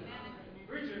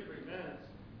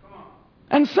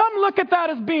 And some look at that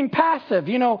as being passive.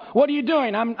 You know, what are you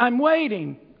doing? I'm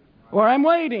waiting. Or I'm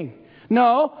waiting.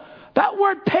 No, that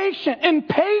word patient, in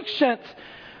patience,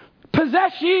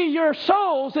 possess ye your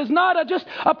souls is not just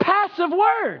a passive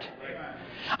word.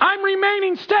 I'm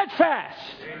remaining steadfast.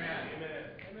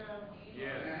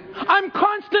 I'm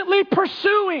constantly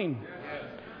pursuing.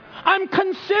 I'm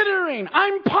considering.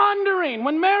 I'm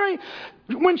pondering.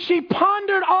 When she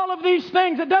pondered all of these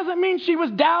things, it doesn't mean she was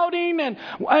doubting and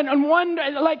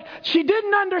wondering. Like, she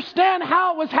didn't understand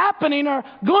how it was happening or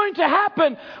going to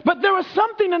happen, but there was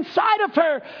something inside of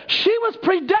her. She was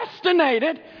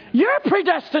predestinated. You're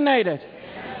predestinated.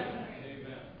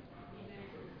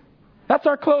 That's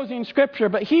our closing scripture.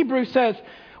 But Hebrews says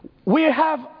we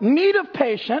have need of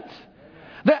patience,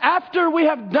 that after we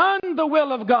have done the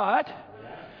will of God.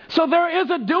 So there is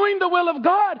a doing the will of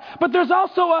God, but there's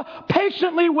also a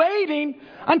patiently waiting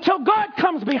until God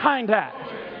comes behind that.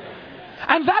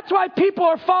 And that's why people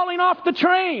are falling off the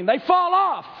train. They fall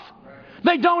off.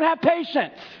 They don't have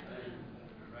patience.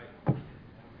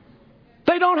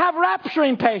 They don't have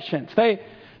rapturing patience.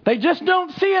 They just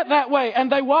don't see it that way,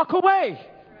 and they walk away.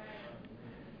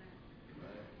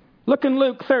 Look in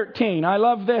Luke 13. I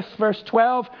love this, verse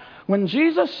 12. When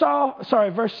Jesus saw,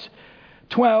 verse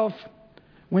 12.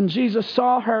 When Jesus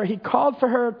saw her, he called for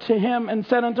her to him and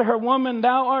said unto her, Woman,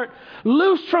 thou art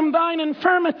loosed from thine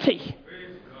infirmity.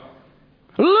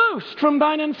 Loosed from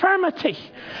thine infirmity.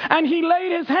 And he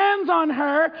laid his hands on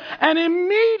her, and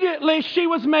immediately she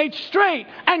was made straight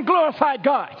and glorified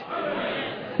God.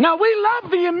 Amen. Now we love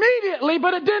the immediately,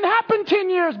 but it didn't happen 10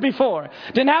 years before.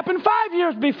 It didn't happen 5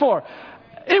 years before.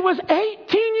 It was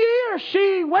 18 years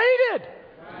she waited.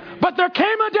 But there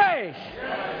came a day.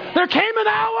 There came an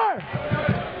hour.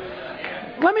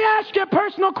 Let me ask you a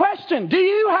personal question. Do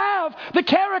you have the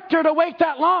character to wait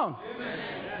that long?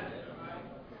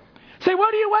 Say,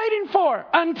 what are you waiting for?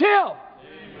 Until.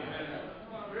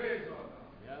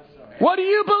 What are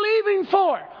you believing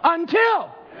for?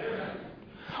 Until.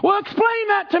 Well, explain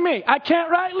that to me. I can't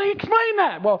rightly explain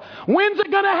that. Well, when's it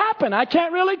going to happen? I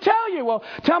can't really tell you. Well,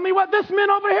 tell me what this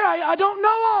meant over here. I don't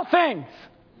know all things.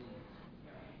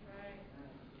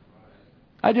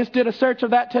 I just did a search of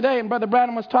that today, and Brother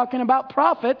Branham was talking about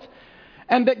prophets,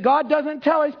 and that God doesn't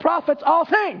tell his prophets all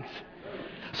things.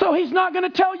 So he's not going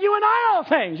to tell you and I all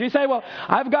things. You say, well,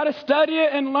 I've got to study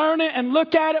it and learn it and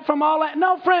look at it from all that.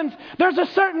 No, friends, there's a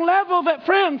certain level that,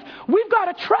 friends, we've got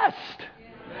to trust.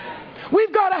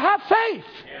 We've got to have faith.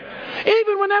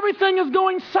 Even when everything is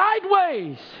going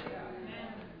sideways.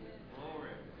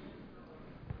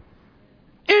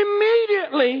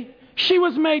 Immediately, she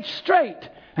was made straight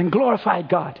and glorified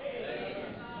God.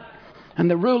 And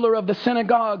the ruler of the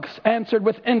synagogues answered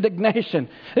with indignation.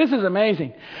 This is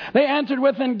amazing. They answered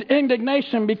with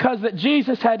indignation because that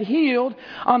Jesus had healed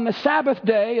on the Sabbath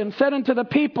day and said unto the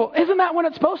people, isn't that when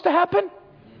it's supposed to happen?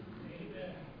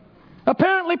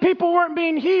 Apparently people weren't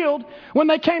being healed when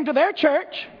they came to their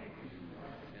church.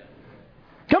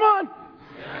 Come on.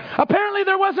 Apparently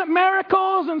there wasn't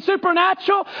miracles and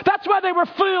supernatural. That's why they were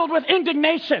filled with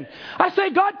indignation. I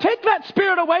say, God, take that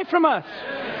spirit away from us.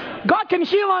 God can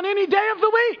heal on any day of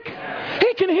the week.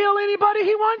 He can heal anybody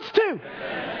He wants to.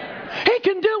 He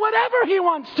can do whatever He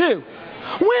wants to.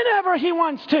 Whenever He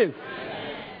wants to.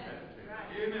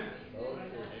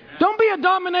 Don't be a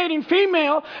dominating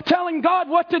female telling God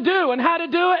what to do and how to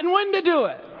do it and when to do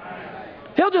it.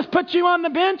 He'll just put you on the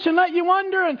bench and let you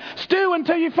wonder and stew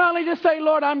until you finally just say,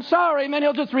 Lord, I'm sorry. And then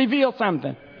He'll just reveal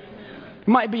something. It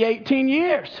might be 18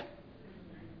 years.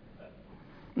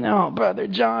 No, Brother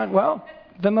John. Well,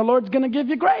 then the Lord's going to give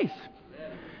you grace.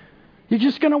 You're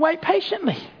just going to wait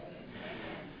patiently.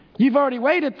 You've already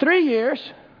waited 3 years.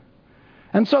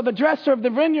 And so the dresser of the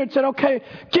vineyard said, okay,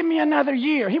 give me another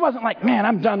year. He wasn't like, man,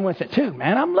 I'm done with it too,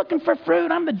 man. I'm looking for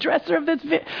fruit. I'm the dresser of this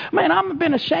vineyard. Man, I've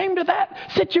been ashamed of that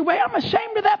situation. I'm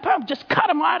ashamed of that problem. Just cut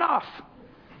him right off.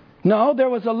 No, there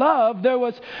was a love. There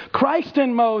was Christ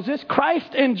in Moses,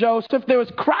 Christ in Joseph. There was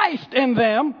Christ in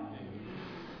them.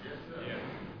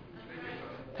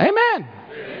 Amen.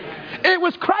 It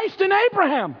was Christ in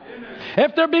Abraham.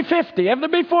 If there be 50, if there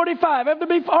be 45, if there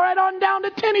be all right on down to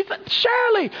 10, he said,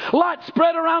 surely Lot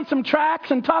spread around some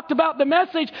tracts and talked about the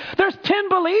message. There's 10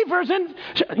 believers in,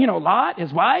 Lot,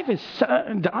 his wife, his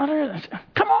son, daughter.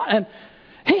 Come on. And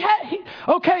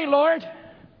okay, Lord.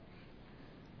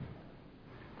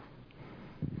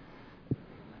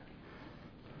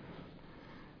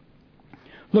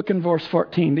 Look in verse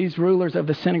 14. These rulers of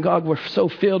the synagogue were so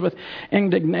filled with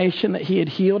indignation that He had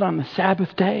healed on the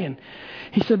Sabbath day. And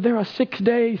He said, there are 6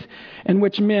 days in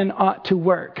which men ought to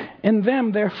work. In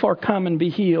them, therefore, come and be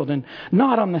healed, and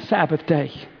not on the Sabbath day.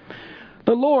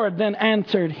 The Lord then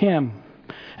answered him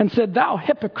and said, thou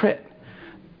hypocrite,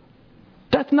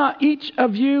 doth not each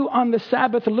of you on the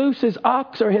Sabbath loose his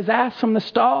ox or his ass from the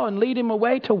stall and lead him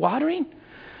away to watering?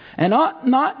 And ought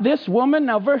not this woman,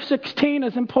 now verse 16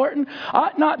 is important,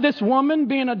 ought not this woman,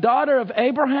 being a daughter of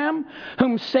Abraham,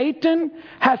 whom Satan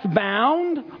hath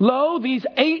bound, lo, these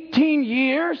 18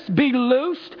 years, be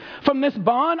loosed from this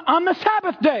bond on the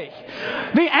Sabbath day?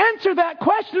 The answer to that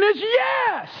question is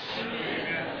yes.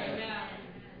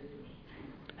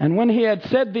 And when he had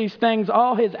said these things,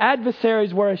 all his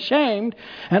adversaries were ashamed,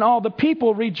 and all the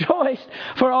people rejoiced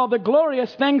for all the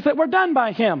glorious things that were done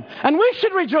by him. And we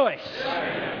should rejoice.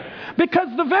 Because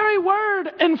the very word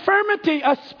infirmity,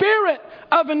 a spirit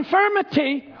of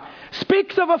infirmity,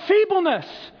 speaks of a feebleness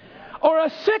or a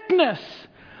sickness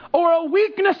or a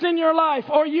weakness in your life,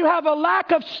 or you have a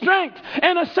lack of strength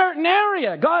in a certain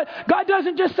area. God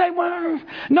doesn't just say, well,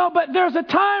 no, but there's a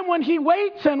time when He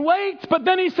waits and waits, but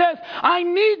then He says, I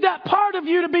need that part of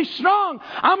you to be strong.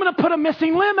 I'm going to put a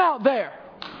missing limb out there.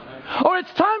 Or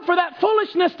it's time for that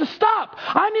foolishness to stop.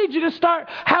 I need you to start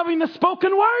having the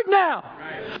spoken word now.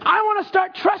 I want to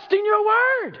start trusting your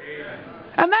word.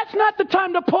 And that's not the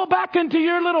time to pull back into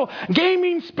your little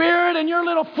gaming spirit and your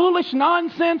little foolish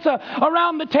nonsense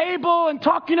around the table and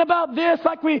talking about this,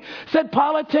 like we said,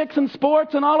 politics and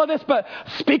sports and all of this, but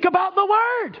speak about the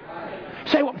Word.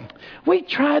 Say, well, we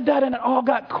tried that and it all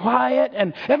got quiet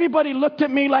and everybody looked at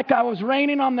me like I was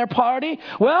raining on their party.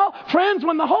 Well, friends,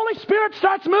 when the Holy Spirit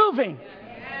starts moving,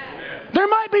 there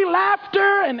might be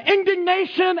laughter and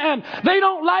indignation and they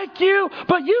don't like you,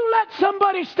 but you let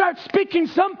somebody start speaking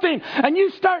something and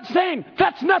you start saying,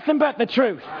 that's nothing but the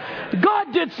truth.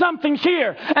 God did something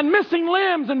here, and missing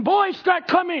limbs and boys start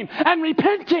coming and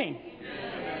repenting.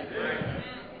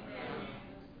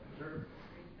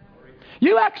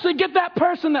 You actually get that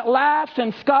person that laughs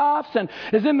and scoffs and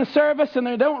is in the service and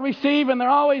they don't receive and they're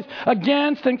always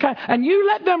against and you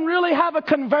let them really have a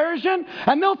conversion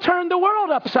and they'll turn the world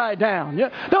upside down.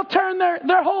 They'll turn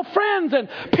their whole friends and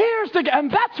peers together. And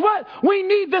that's what we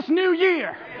need this new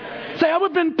year. Say, I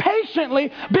would have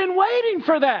patiently been waiting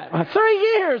for that. 3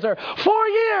 years or 4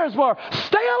 years or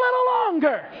stay a little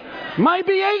longer. Might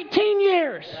be 18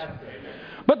 years.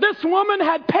 But this woman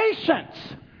had patience.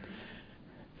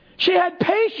 She had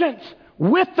patience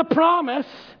with the promise.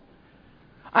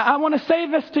 I want to say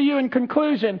this to you in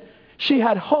conclusion. She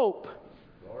had hope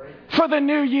for the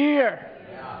new year.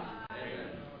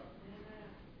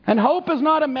 And hope is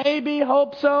not a maybe.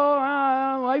 Hope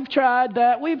so. We've tried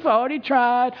that. We've already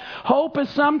tried. Hope is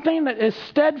something that is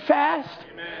steadfast.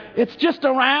 It's just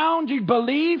around. You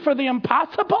believe for the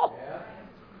impossible.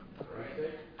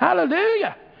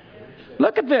 Hallelujah.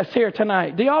 Look at this here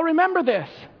tonight. Do y'all remember this?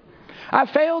 I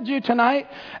failed you tonight,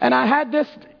 and I had this,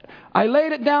 I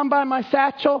laid it down by my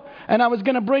satchel, and I was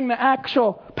going to bring the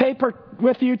actual paper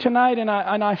with you tonight, and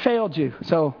I failed you.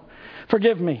 So,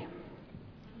 forgive me.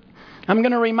 I'm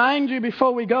going to remind you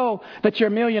before we go that you're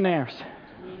millionaires.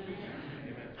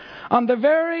 On the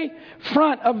very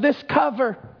front of this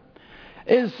cover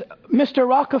is Mr.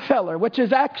 Rockefeller, which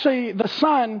is actually the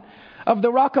son of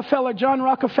the Rockefeller, John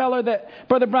Rockefeller, that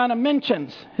Brother Branham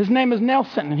mentions. His name is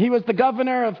Nelson. He was the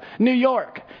governor of New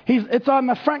York. It's on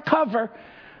the front cover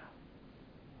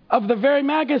of the very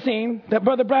magazine that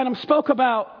Brother Branham spoke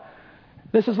about.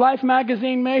 This is Life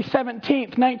Magazine, May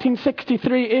 17th,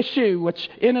 1963 issue, which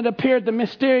in it appeared The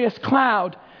Mysterious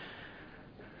Cloud,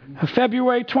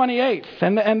 February 28th.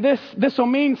 And this will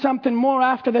mean something more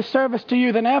after this service to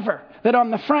you than ever. That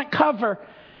on the front cover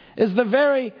is the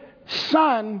very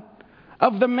son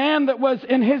of the man that was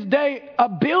in his day a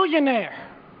billionaire.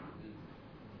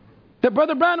 That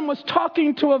Brother Branham was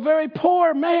talking to a very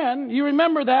poor man. You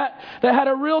remember that had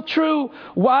a real true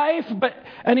wife,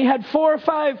 and he had 4 or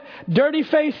 5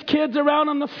 dirty-faced kids around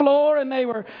on the floor, and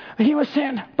he was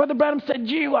saying, Brother Branham said,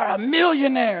 you are a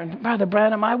millionaire. And Brother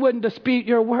Branham, I wouldn't dispute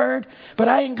your word, but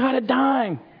I ain't got a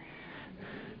dime.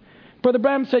 Brother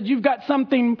Branham said, you've got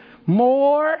something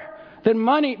more than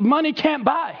money. Money can't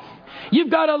buy.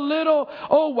 You've got a little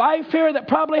old wife here that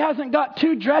probably hasn't got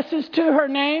 2 dresses to her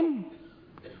name.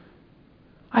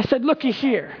 I said, looky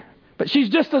here. But she's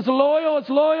just as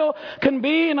loyal can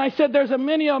be. And I said, there's a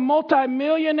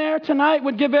multi-millionaire tonight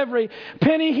would give every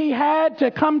penny he had to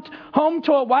come home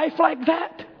to a wife like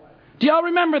that. Do y'all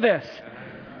remember this?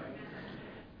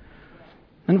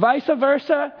 And vice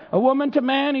versa, a woman to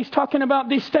man, he's talking about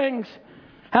these things.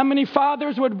 How many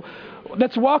fathers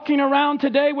that's walking around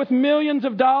today with millions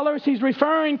of dollars, he's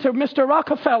referring to Mr.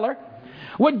 Rockefeller,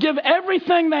 would give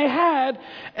everything they had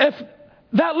if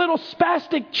that little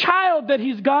spastic child that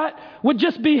he's got would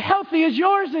just be healthy as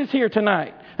yours is here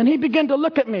tonight. And he began to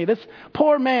look at me, this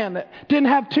poor man that didn't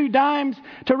have 2 dimes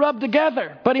to rub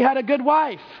together, but he had a good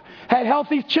wife, had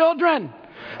healthy children.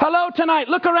 Hello tonight,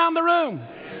 look around the room.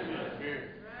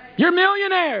 You're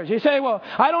millionaires. You say, well,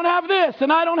 I don't have this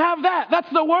and I don't have that.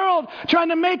 That's the world trying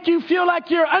to make you feel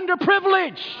like you're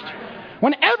underprivileged.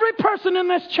 When every person in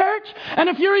this church, and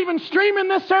if you're even streaming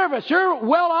this service, you're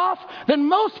well off than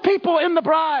most people in the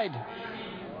bride.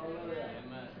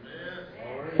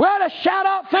 We ought to shout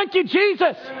out, thank you,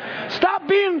 Jesus. Stop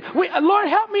being, Lord,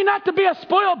 help me not to be a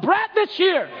spoiled brat this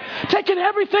year. Taking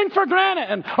everything for granted.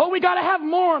 And, we got to have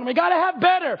more and we got to have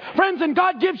better. Friends, and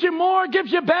God gives you more,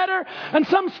 gives you better. And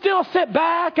some still sit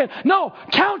back and, no,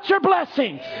 count your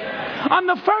blessings. On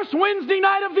the first Wednesday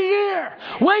night of the year,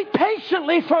 wait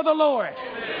patiently for the Lord.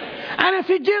 And if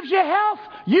He gives you health,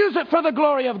 use it for the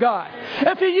glory of God.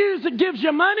 If He gives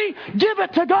you money, give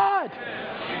it to God.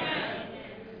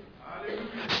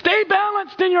 Stay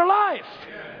balanced in your life.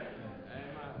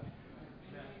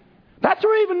 That's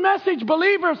where even message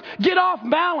believers get off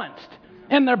balanced.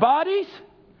 In their bodies,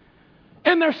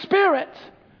 in their spirits,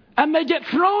 and they get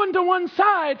thrown to one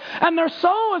side and their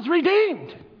soul is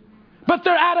redeemed. But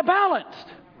they're out of balance.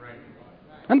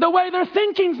 And the way they're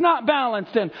thinking's not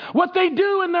balanced. And what they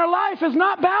do in their life is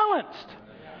not balanced.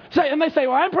 And they say,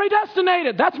 well, I'm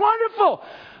predestinated. That's wonderful.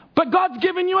 But God's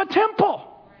given you a temple.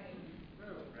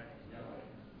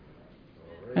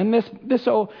 And this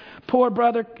old poor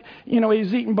brother,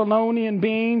 he's eating bologna and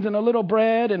beans and a little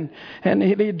bread. And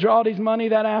he'd draw his money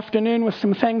that afternoon with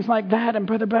some things like that. And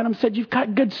Brother Branham said, you've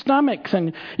got good stomachs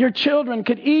and your children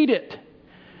could eat it.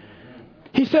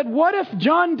 He said, what if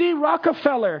John D.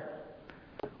 Rockefeller,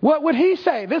 what would he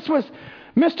say? This was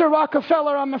Mr.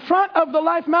 Rockefeller on the front of the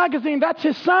Life magazine. That's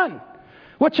his son,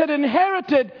 which had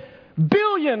inherited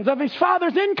billions of his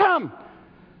father's income.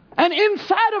 And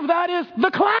inside of that is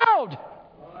the cloud.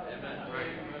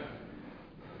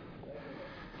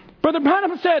 Brother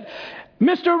Branham said,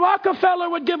 Mr. Rockefeller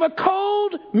would give a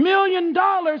cold $1 million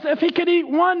if he could eat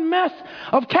one mess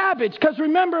of cabbage. Because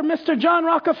remember, Mr. John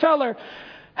Rockefeller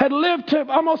had lived to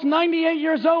almost 98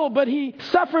 years old, but he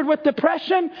suffered with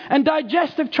depression and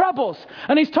digestive troubles.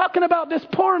 And he's talking about this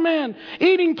poor man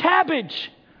eating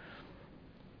cabbage.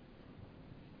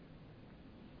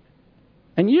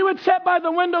 And you had sat by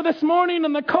the window this morning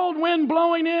and the cold wind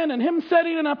blowing in and him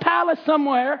sitting in a palace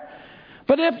somewhere.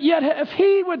 But if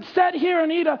he would sit here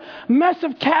and eat a mess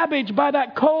of cabbage by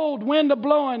that cold wind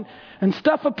blowing and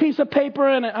stuff a piece of paper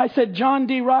in it, I said John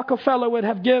D. Rockefeller would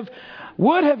have give,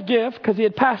 because he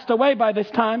had passed away by this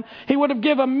time, he would have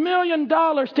give $1 million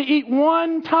to eat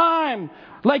one time,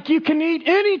 like you can eat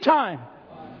any time.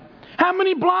 How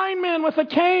many blind men with a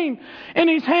cane in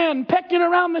his hand, pecking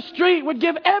around the street, would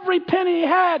give every penny he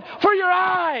had for your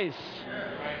eyes?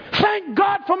 Thank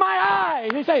God for my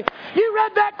eyes. You say, you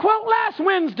read that quote last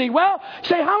Wednesday. Well,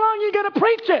 say, how long are you going to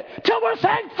preach it? Till we're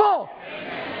thankful.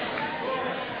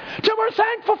 Till we're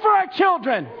thankful for our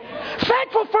children.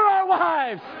 Thankful for our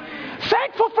wives.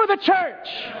 Thankful for the church.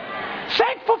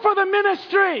 Thankful for the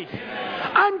ministry.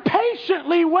 I'm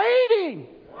patiently waiting.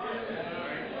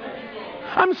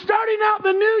 I'm starting out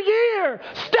the new year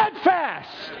steadfast.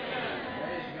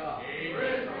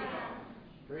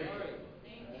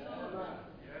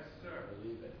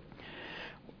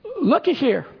 Looky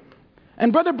here.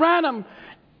 And Brother Branham,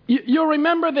 you'll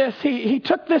remember this. He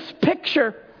took this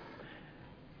picture.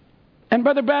 And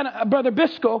Brother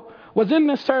Biscoe was in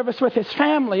this service with his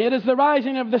family. It is the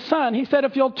rising of the sun. He said,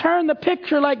 if you'll turn the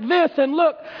picture like this and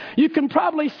look, you can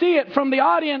probably see it from the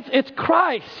audience. It's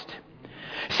Christ.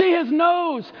 See his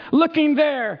nose looking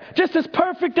there, just as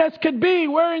perfect as could be,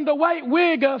 wearing the white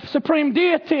wig of supreme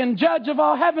deity and judge of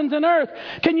all heavens and earth.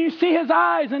 Can you see his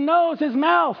eyes and nose, his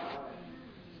mouth?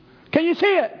 Can you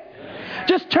see it?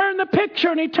 Just turn the picture,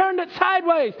 and he turned it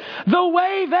sideways. The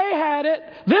way they had it,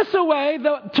 this away,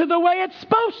 to the way it's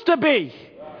supposed to be.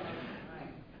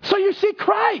 So you see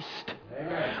Christ,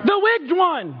 the wigged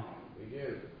one.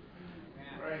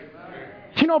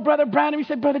 You know, Brother Branham, he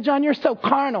said, Brother John, you're so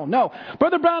carnal. No,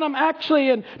 Brother Branham actually,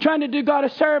 in trying to do God a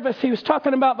service, he was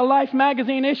talking about the Life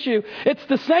magazine issue. It's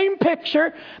the same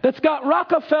picture that's got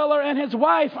Rockefeller and his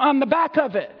wife on the back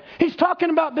of it. He's talking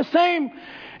about the same.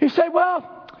 You say,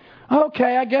 well,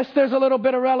 okay, I guess there's a little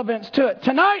bit of relevance to it.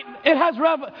 Tonight, it has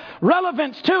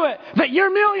relevance to it that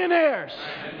you're millionaires.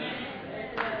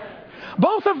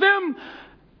 Both of them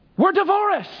were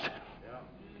divorced.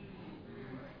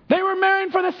 They were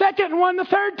married for the second and one the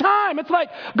third time. It's like,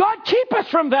 God, keep us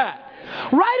from that.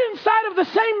 Right inside of the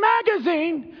same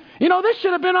magazine, you know, this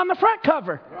should have been on the front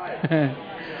cover.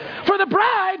 For the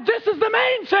bride, this is the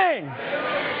main thing.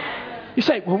 You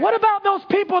say, well, what about those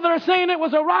people that are saying it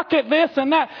was a rocket, this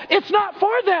and that? It's not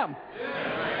for them.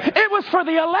 It was for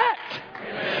the elect.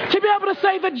 To be able to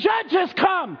say, the judge has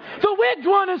come. The wigged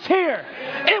one is here.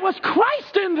 It was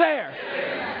Christ in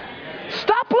there.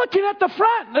 Stop looking at the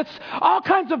front. It's all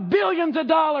kinds of billions of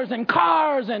dollars and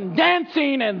cars and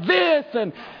dancing and this.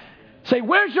 And say,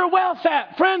 where's your wealth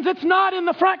at? Friends, it's not in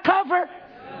the front cover.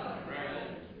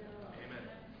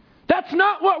 That's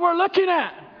not what we're looking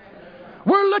at.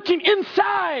 We're looking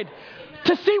inside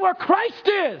to see where Christ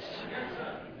is.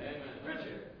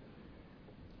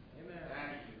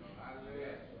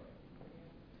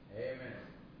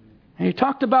 And he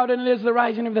talked about it, and it is the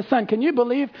rising of the sun. Can you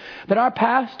believe that our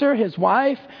pastor, his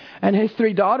wife, and his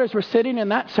 3 daughters were sitting in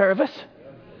that service?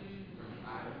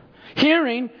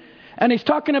 Hearing, and he's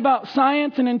talking about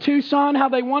science and in Tucson, how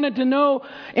they wanted to know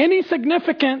any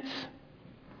significance.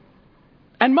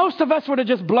 And most of us would have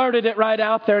just blurted it right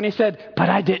out there. And he said, but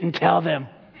I didn't tell them.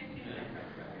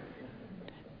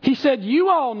 He said, you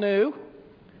all knew.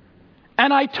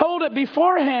 And I told it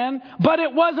beforehand, but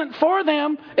it wasn't for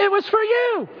them. It was for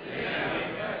you.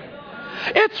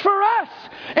 It's for us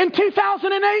in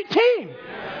 2018.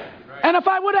 And if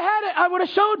I would have had it, I would have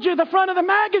showed you the front of the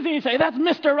magazine. You say, that's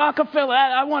Mr. Rockefeller.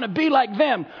 I want to be like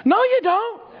them. No, you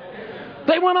don't.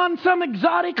 They went on some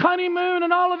exotic honeymoon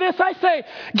and all of this. I say,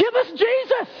 give us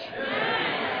Jesus.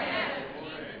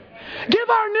 Give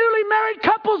our newly married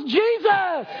couples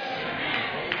Jesus.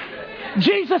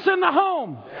 Jesus in the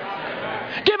home.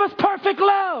 Give us perfect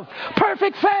love,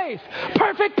 perfect faith,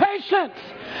 perfect patience.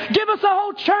 Give us a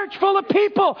whole church full of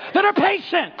people that are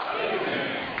patient.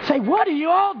 Say, what are you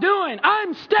all doing?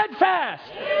 I'm steadfast.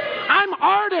 I'm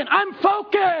ardent. I'm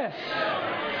focused.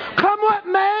 Come what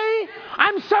may,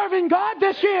 I'm serving God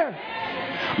this year.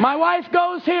 My wife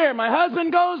goes here. My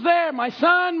husband goes there. My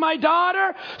son, my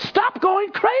daughter. Stop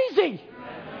going crazy.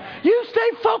 You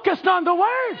stay focused on the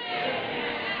Word.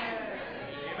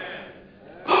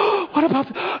 What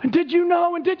about, did you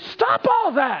know, and stop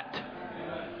all that.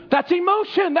 That's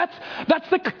emotion. That's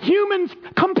the human's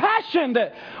compassion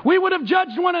that we would have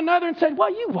judged one another and said,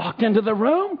 well, you walked into the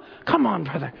room. Come on,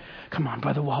 Brother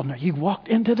Waldner. You walked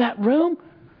into that room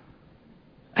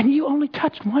and you only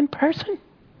touched one person?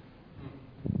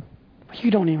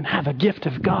 You don't even have a gift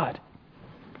of God.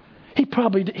 He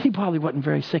probably wasn't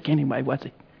very sick anyway, was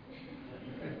he?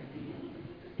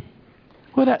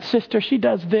 Well, that sister, she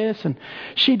does this and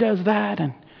she does that.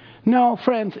 And no,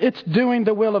 friends, it's doing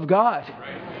the will of God.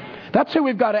 That's who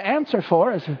we've got to answer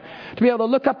for, is to be able to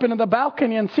look up into the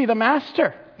balcony and see the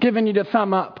Master giving you the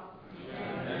thumb up.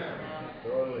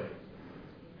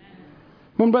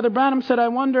 When Brother Branham said, I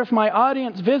wonder if my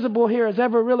audience visible here has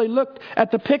ever really looked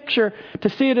at the picture to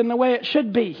see it in the way it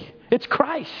should be. It's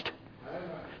Christ.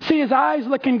 See his eyes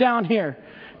looking down here,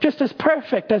 just as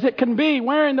perfect as it can be,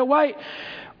 wearing the white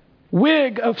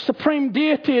wig of supreme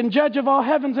deity and judge of all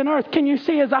heavens and earth. Can you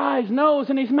see his eyes, nose,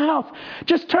 and his mouth?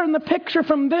 Just turn the picture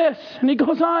from this. And he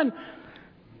goes on.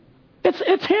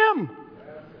 It's him.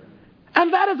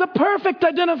 And that is a perfect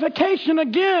identification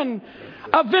again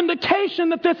of vindication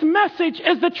that this message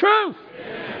is the truth.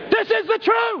 This is the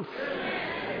truth.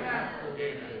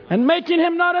 And making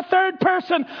him not a third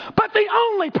person, but the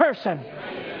only person.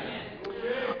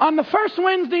 On the first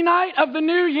Wednesday night of the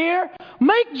new year,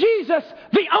 make Jesus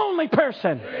the only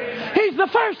person. He's the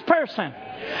first person.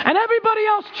 And everybody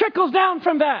else trickles down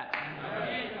from that.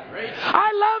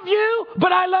 I love you,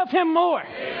 but I love him more.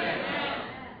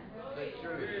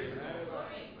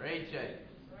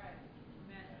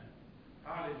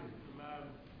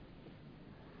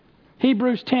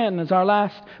 Hebrews 10 is our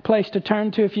last place to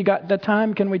turn to. If you got the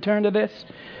time, can we turn to this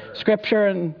scripture?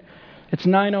 And it's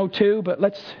 9:02, but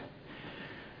let's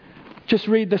just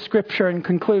read the scripture in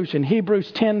conclusion.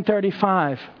 Hebrews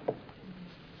 10:35.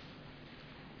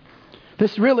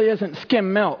 This really isn't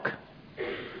skim milk.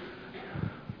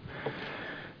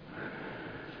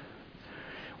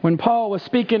 When Paul was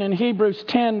speaking in Hebrews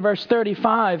 10 verse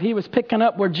 35, he was picking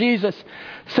up where Jesus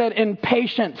said, in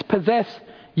patience possess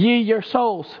ye your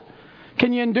souls.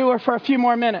 Can you endure for a few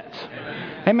more minutes?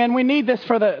 Amen. We need this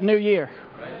for the new year.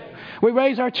 We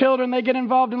raise our children, they get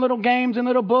involved in little games and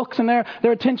little books, and their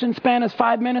attention span is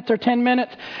 5 minutes or 10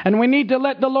 minutes. And we need to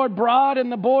let the Lord broaden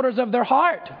the borders of their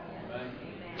heart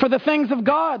for the things of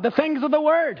God, the things of the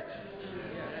Word.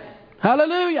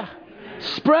 Hallelujah.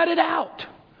 Spread it out.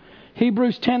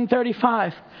 Hebrews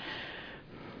 10:35.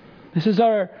 This is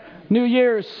our New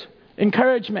Year's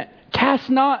encouragement. Cast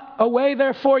not away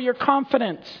therefore your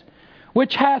confidence,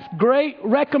 which hath great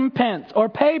recompense or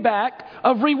payback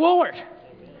of reward.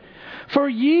 For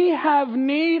ye have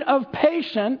need of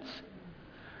patience,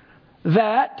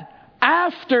 that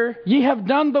after ye have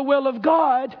done the will of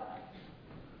God,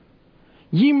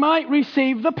 ye might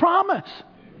receive the promise.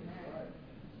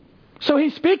 So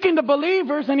he's speaking to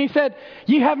believers and he said,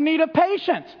 ye have need of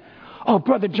patience. Oh,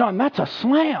 Brother John, that's a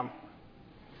slam.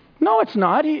 No, it's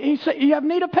not. He said, you have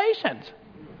need of patience.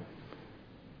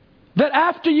 That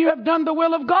after you have done the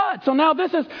will of God. So now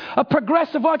this is a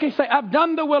progressive walk. You say, I've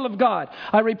done the will of God.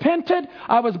 I repented.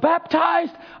 I was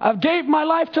baptized. I gave my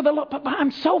life to the Lord. But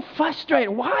I'm so frustrated.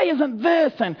 Why isn't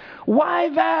this? And why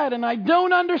that? And I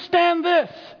don't understand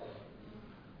this.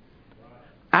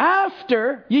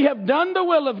 After ye have done the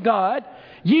will of God,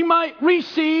 ye might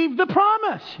receive the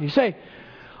promise. You say,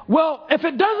 well, if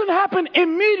it doesn't happen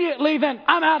immediately, then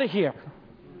I'm out of here.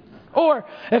 Or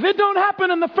if it don't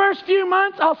happen in the first few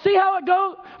months, I'll see how it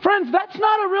goes. Friends, that's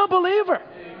not a real believer.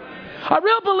 A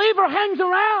real believer hangs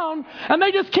around and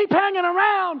they just keep hanging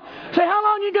around. Say, how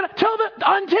long are you going to?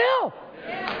 Until.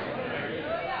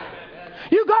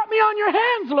 You got me on your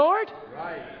hands, Lord.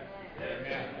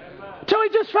 Till he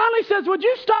just finally says, would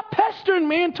you stop pestering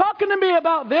me and talking to me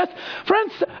about this?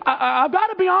 Friends, I've got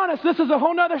to be honest. This is a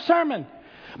whole nother sermon.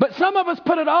 But some of us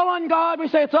put it all on God. We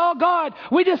say it's all God.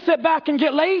 We just sit back and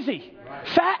get lazy,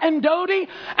 fat and doty,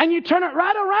 and you turn it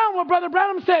right around what Brother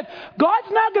Branham said.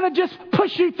 God's not going to just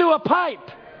push you through a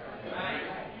pipe.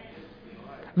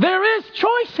 There is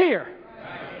choice here.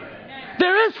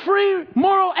 There is free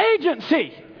moral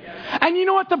agency. And you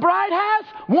know what the bride has?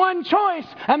 One choice,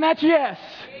 and that's yes.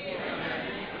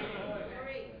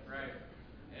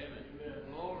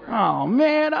 Oh,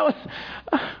 man,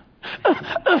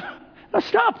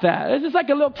 stop that. It's just like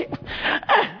a little kid.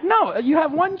 No, you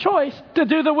have one choice to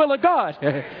do the will of God.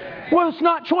 Well, it's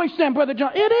not choice then, Brother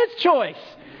John. It is choice.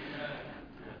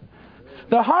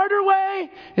 The harder way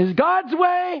is God's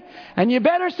way, and you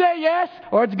better say yes,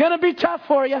 or it's going to be tough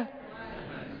for you.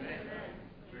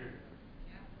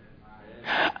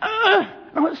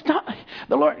 Stop.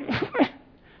 The Lord,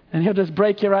 and He'll just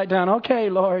break you right down. Okay,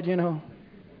 Lord,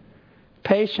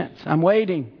 patience. I'm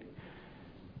waiting.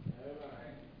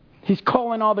 He's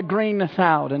calling all the greenness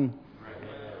out. And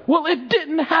well, it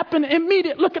didn't happen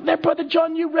immediately. Look at there, Brother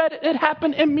John. You read it. It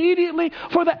happened immediately.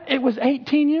 It was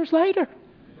 18 years later.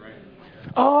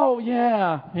 Oh,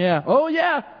 yeah. Oh,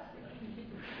 yeah.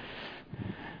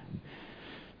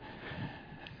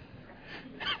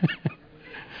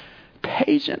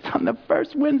 Patience on the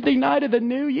first Wednesday night of the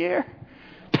new year.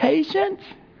 Patience.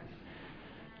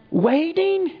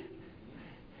 Waiting.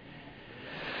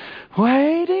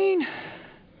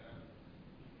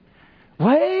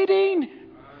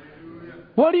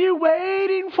 What are you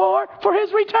waiting for? For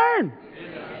His return.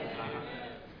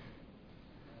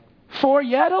 For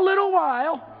yet a little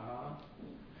while.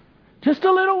 Just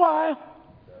a little while.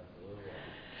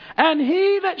 And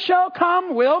He that shall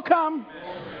come will come.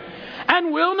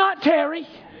 And will not tarry.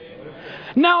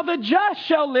 Now the just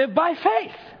shall live by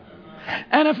faith.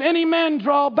 And if any man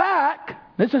draw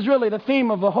back, this is really the theme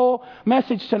of the whole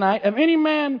message tonight. If any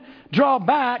man draw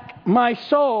back, my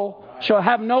soul shall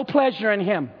have no pleasure in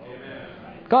him.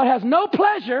 God has no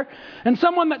pleasure in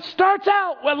someone that starts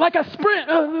out like a sprint.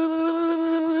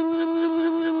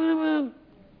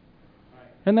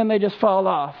 And then they just fall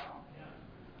off.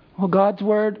 Well, God's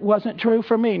word wasn't true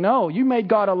for me. No, you made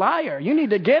God a liar. You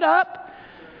need to get up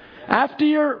after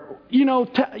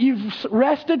you've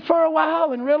rested for a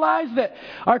while and realize that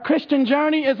our Christian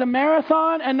journey is a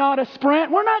marathon and not a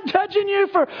sprint. We're not judging you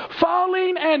for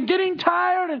falling and getting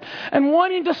tired and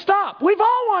wanting to stop. We've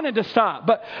all wanted to stop,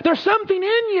 but there's something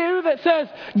in you that says,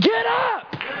 get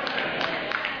up.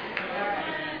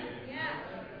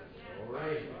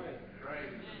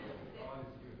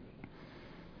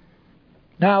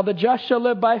 Now the just shall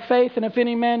live by faith, and if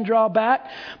any man draw back,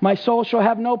 my soul shall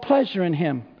have no pleasure in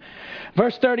him.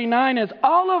 Verse 39 is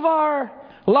all of our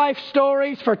life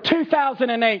stories for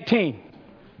 2018.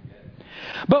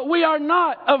 But we are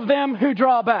not of them who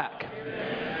draw back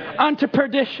unto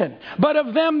perdition, but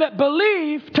of them that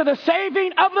believe to the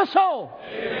saving of the soul.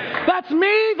 That's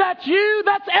me, that's you,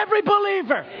 that's every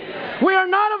believer. We are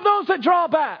not of those that draw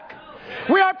back.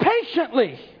 We are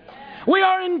patiently. We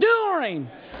are enduring.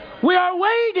 We are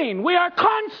waiting. We are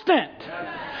constant.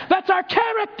 That's our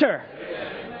character.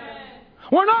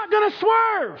 We're not going to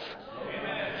swerve.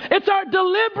 It's our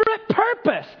deliberate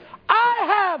purpose. I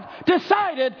have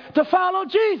decided to follow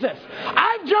Jesus.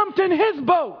 I've jumped in His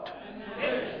boat.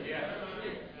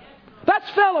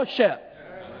 That's fellowship.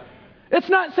 It's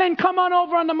not saying, come on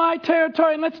over onto my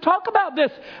territory and let's talk about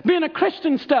this being a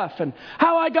Christian stuff and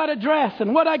how I got to dress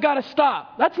and what I got to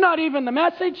stop. That's not even the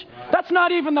message. That's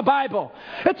not even the Bible.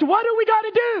 It's what do we got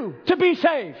to do to be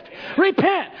saved?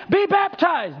 Repent, be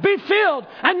baptized, be filled,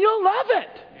 and you'll love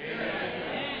it.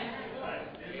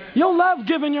 You'll love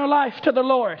giving your life to the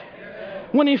Lord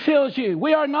when He fills you.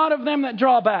 We are not of them that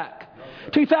draw back.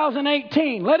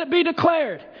 2018, let it be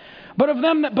declared, but of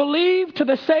them that believe to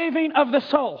the saving of the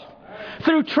soul.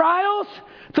 Through trials,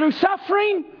 through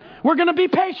suffering, we're going to be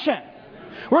patient.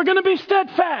 We're going to be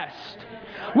steadfast.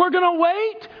 We're going to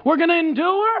wait. We're going to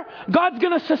endure. God's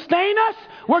going to sustain us.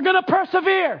 We're going to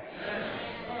persevere.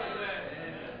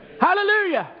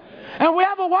 Hallelujah. And we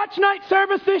have a watch night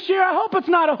service this year. I hope it's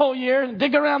not a whole year and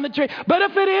dig around the tree. But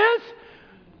if it is,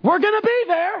 we're going to be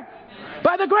there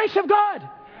by the grace of God.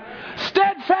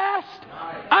 Steadfast,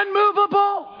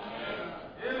 unmovable.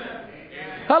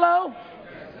 Hello?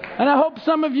 And I hope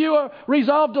some of you are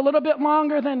resolved a little bit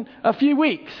longer than a few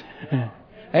weeks.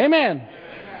 Amen.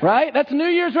 Right? That's New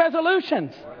Year's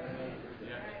resolutions.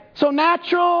 So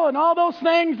natural and all those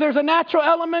things, there's a natural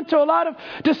element to a lot of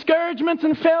discouragements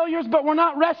and failures, but we're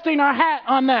not resting our hat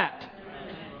on that.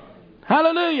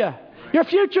 Hallelujah. Your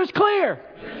future's clear.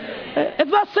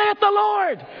 Thus saith the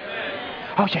Lord.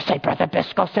 Oh, you say, Brother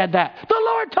Biscoe said that. The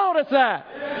Lord told us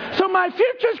that. So my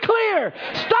future's clear.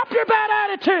 Stop your bad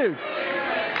attitude.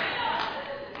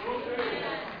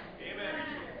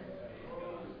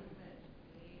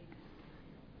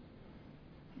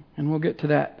 And we'll get to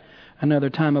that another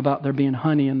time about there being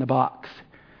honey in the box.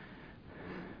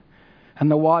 And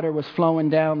the water was flowing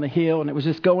down the hill, and it was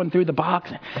just going through the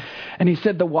box. And he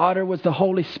said the water was the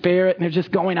Holy Spirit, and it was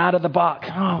just going out of the box.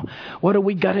 Oh, what do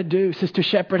we got to do? Sister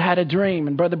Shepherd had a dream,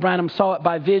 and Brother Branham saw it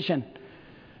by vision.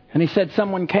 And he said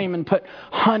someone came and put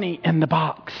honey in the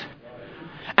box.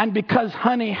 And because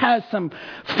honey has some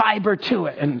fiber to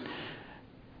it, and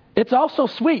it's also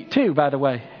sweet too, by the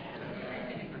way.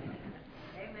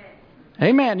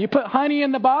 Amen. You put honey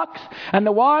in the box, and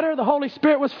the water, the Holy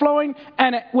Spirit was flowing,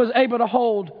 and it was able to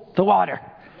hold the water.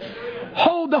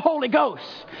 Hold the Holy Ghost.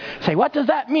 Say, what does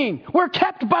that mean? We're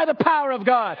kept by the power of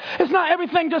God. It's not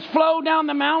everything just flow down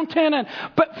the mountain,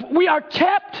 but we are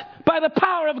kept by the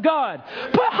power of God.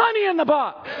 Put honey in the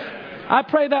box. I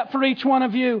pray that for each one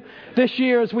of you this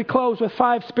year as we close with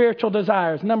 5 spiritual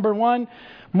desires. Number 1,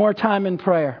 more time in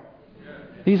prayer.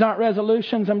 These aren't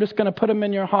resolutions. I'm just going to put them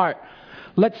in your heart.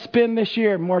 Let's spend this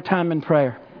year more time in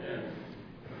prayer.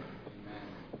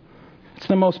 It's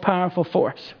the most powerful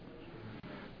force.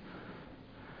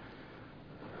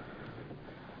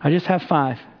 I just have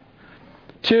 5.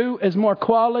 2 is more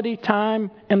quality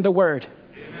time in the Word.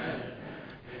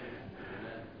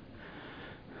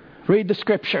 Read the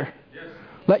Scripture.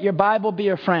 Let your Bible be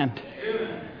your friend.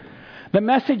 The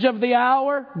message of the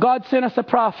hour, God sent us a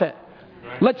prophet.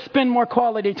 Let's spend more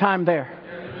quality time there.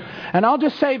 And I'll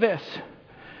just say this.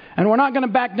 And we're not going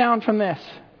to back down from this.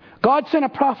 God sent a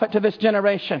prophet to this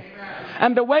generation.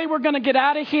 And the way we're going to get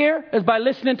out of here is by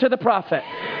listening to the prophet.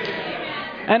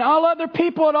 And all other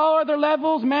people at all other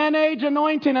levels, man, age,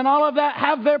 anointing, and all of that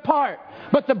have their part.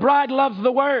 But the bride loves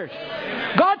the Word.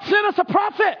 God sent us a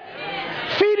prophet.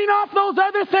 Feeding off those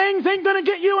other things ain't going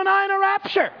to get you and I in a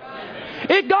rapture.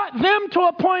 It got them to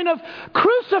a point of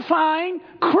crucifying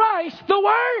Christ, the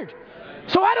Word.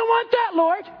 So I don't want that,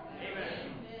 Lord.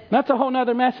 That's a whole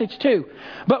other message too.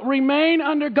 But remain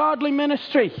under godly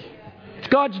ministry. It's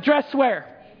God's dress wear.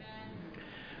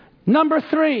 Number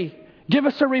 3, give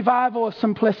us a revival of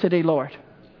simplicity, Lord.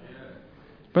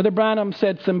 Brother Branham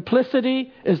said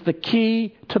simplicity is the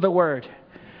key to the Word.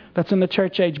 That's in the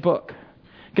Church Age book.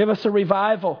 Give us a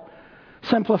revival.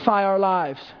 Simplify our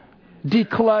lives.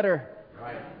 Declutter.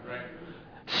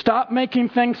 Stop making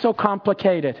things so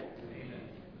complicated.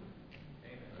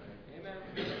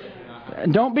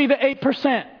 And don't be the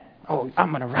 8%. Oh, I'm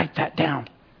going to write that down.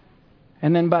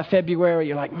 And then by February,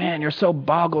 you're like, man, you're so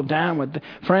boggled down with...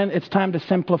 Friend, it's time to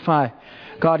simplify.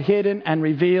 God hidden and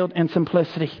revealed in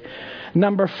simplicity.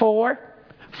 Number 4,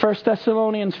 1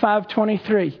 Thessalonians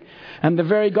 5:23. And the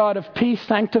very God of peace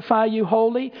sanctify you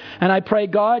wholly. And I pray,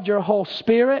 God, your whole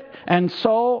spirit and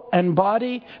soul and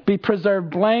body be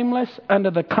preserved blameless unto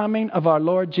the coming of our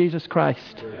Lord Jesus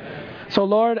Christ. So,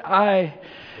 Lord, I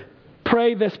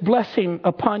pray this blessing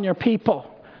upon your people,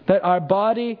 that our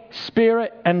body,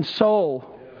 spirit, and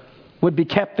soul would be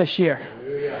kept this year.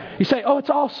 You say, oh, it's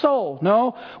all soul.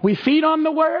 No, we feed on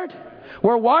the Word.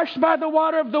 We're washed by the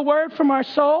water of the Word from our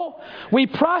soul. We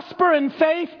prosper in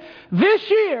faith. This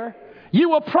year, you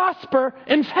will prosper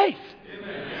in faith.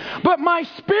 But my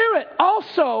spirit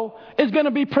also is going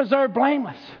to be preserved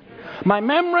blameless. My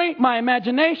memory, my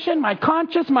imagination, my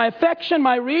conscience, my affection,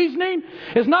 my reasoning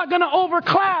is not going to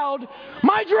overcloud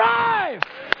my drive.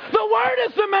 The Word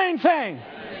is the main thing.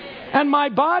 And my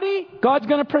body, God's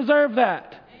going to preserve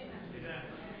that.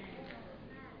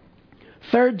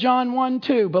 3 John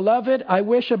 1:2. Beloved, I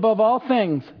wish above all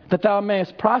things that thou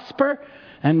mayest prosper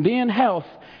and be in health,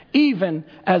 even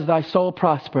as thy soul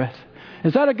prospereth.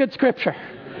 Is that a good scripture?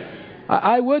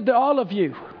 I would that all of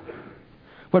you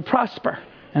would prosper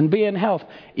and be in health,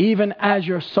 even as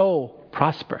your soul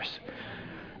prospers.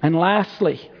 And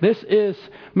lastly, this is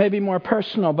maybe more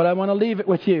personal, but I want to leave it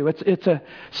with you. It's a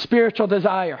spiritual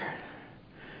desire.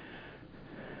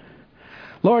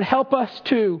 Lord, help us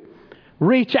to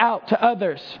reach out to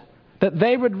others, that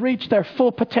they would reach their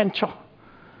full potential.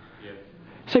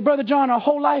 Say, Brother John, our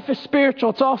whole life is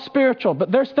spiritual. It's all spiritual.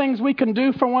 But there's things we can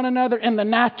do for one another in the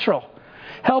natural.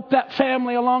 Help that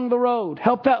family along the road.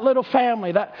 Help that little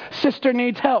family. That sister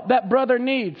needs help. That brother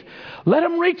needs. Let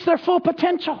them reach their full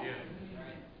potential.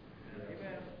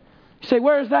 You say,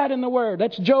 where is that in the Word?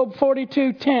 That's Job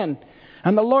 42:10.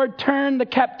 And the Lord turned the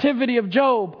captivity of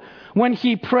Job when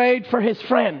he prayed for his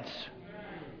friends.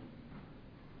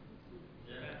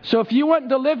 So if you want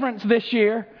deliverance this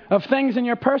year of things in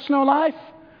your personal life,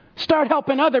 start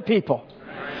helping other people.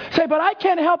 Say, but I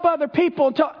can't help other people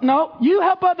until... No, you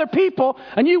help other people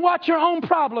and you watch your own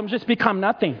problems just become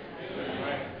nothing.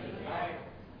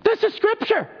 This is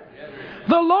Scripture.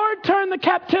 The Lord turned the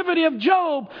captivity of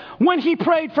Job when he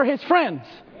prayed for his friends.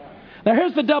 Now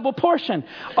here's the double portion.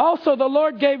 Also, the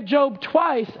Lord gave Job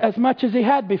twice as much as he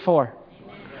had before.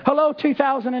 Hello,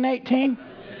 2018.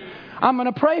 I'm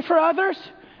going to pray for others,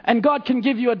 and God can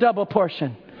give you a double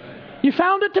portion. You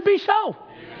found it to be so.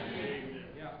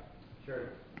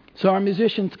 So our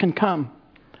musicians can come.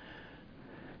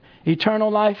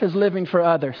 Eternal life is living for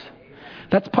others.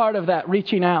 That's part of that,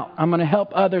 reaching out. I'm going to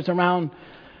help others around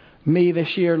me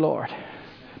this year, Lord.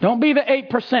 Don't be the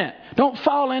 8%. Don't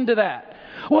fall into that.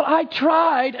 Well, I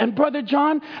tried, and Brother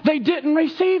John, they didn't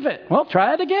receive it. Well,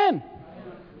 try it again.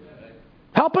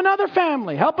 Help another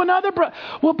family. Help another brother.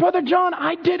 Well, Brother John,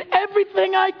 I did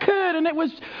everything I could, and it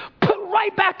was put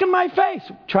right back in my face.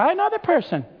 Try another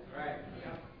person.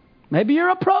 Maybe your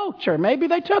approach, or maybe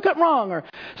they took it wrong, or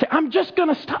say, I'm just going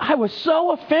to stop. I was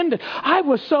so offended. I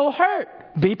was so hurt.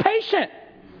 Be patient.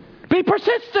 Be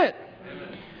persistent.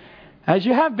 As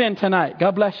you have been tonight.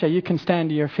 God bless you. You can stand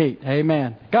to your feet.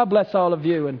 Amen. God bless all of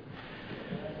you. And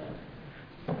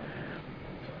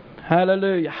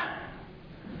hallelujah.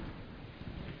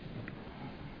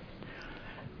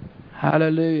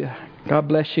 Hallelujah. God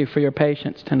bless you for your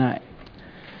patience tonight.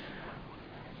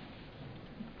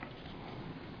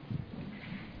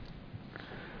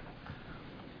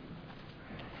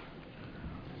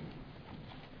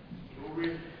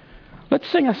 Let's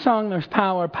sing a song. There's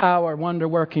power, power,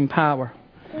 wonder-working power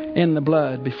in the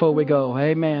blood before we go.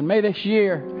 Amen. May this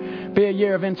year be a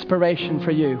year of inspiration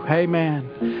for you.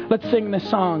 Amen. Let's sing this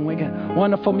song. We got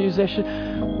wonderful musicians.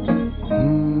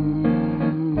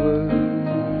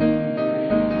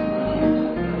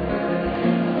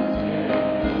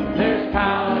 There's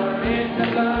power in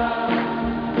the blood.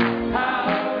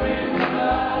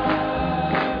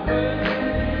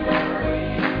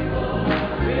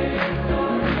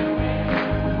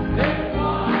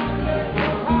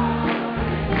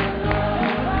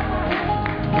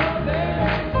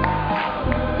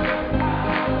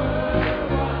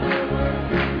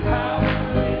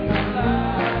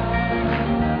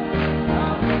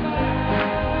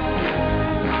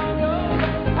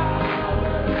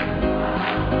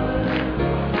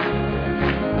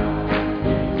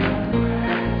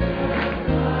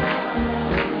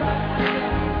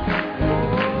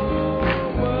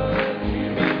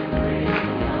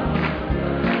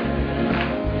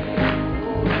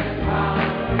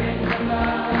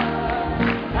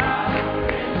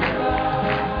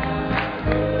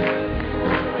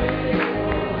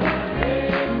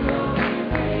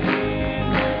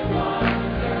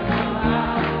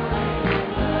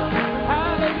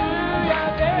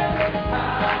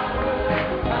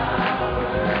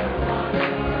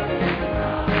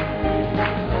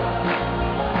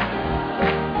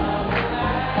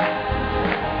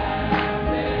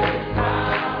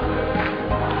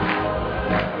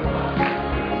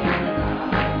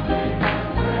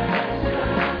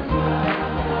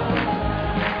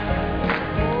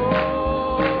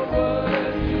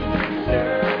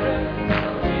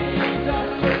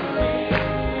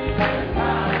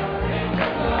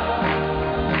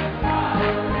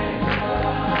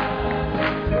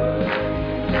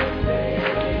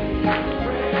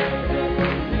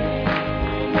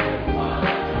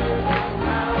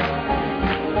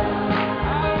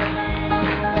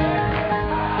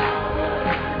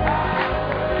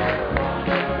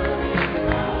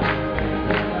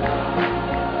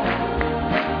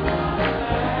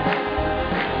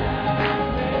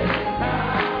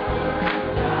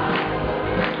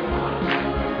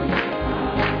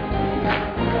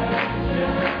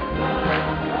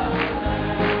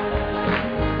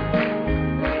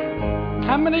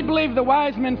 Many believe the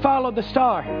wise men followed the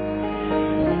star.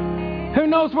 Who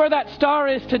knows where that star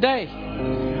is today?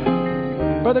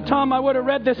 Brother Tom, I would have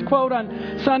read this quote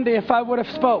on Sunday if I would have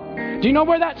spoke. Do you know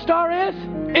where that star is?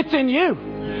 It's in you.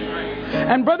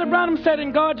 And Brother Branham said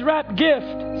in God's wrapped gift,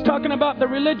 it's talking about the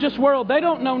religious world, they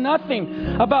don't know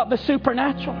nothing about the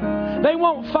supernatural. They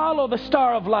won't follow the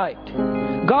star of light.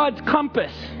 God's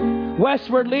compass,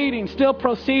 westward leading, still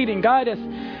proceeding, guide us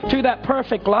to that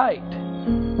perfect light.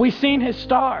 We've seen His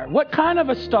star. What kind of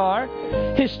a star?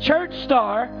 His church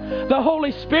star, the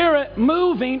Holy Spirit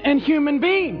moving in human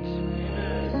beings.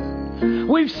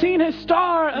 We've seen His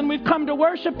star and we've come to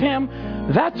worship Him.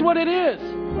 That's what it is.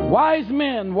 Wise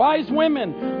men, wise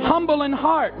women, humble in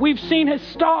heart. We've seen His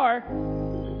star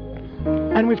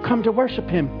and we've come to worship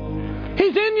Him.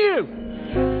 He's in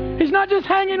you. He's not just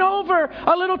hanging over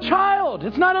a little child.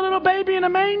 It's not a little baby in a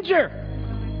manger.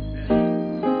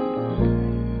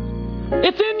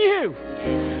 It's in you.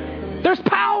 There's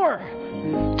power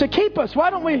to keep us. Why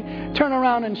don't we turn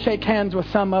around and shake hands with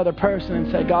some other person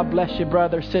and say, God bless you,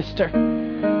 brother, sister,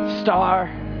 star,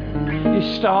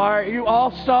 you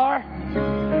all-star,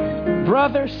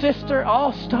 brother, sister,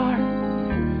 all-star.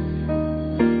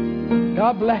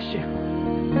 God bless you.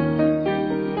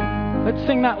 Let's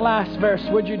sing that last verse.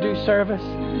 Would you do service?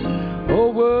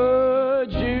 Oh,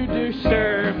 would you do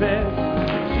service?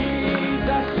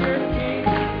 Jesus, your King.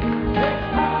 There's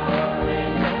power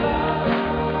in the love.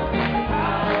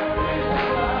 Power in the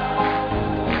love.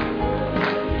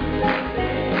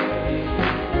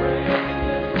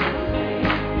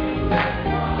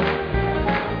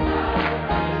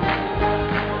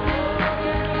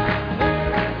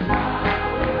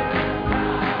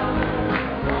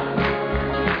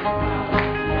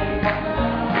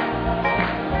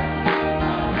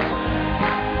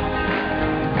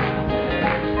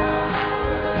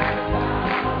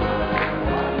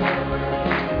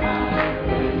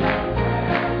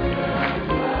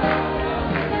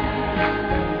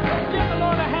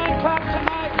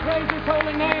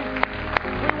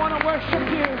 Worship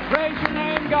you. Praise your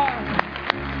name, God.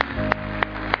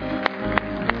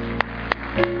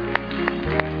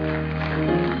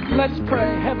 Let's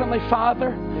pray. Heavenly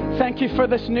Father, thank you for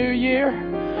this new year.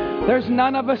 There's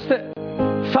none of us that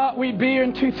thought we'd be here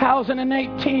in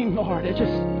 2018, Lord. It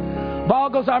just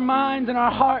boggles our minds and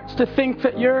our hearts to think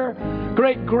that your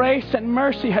great grace and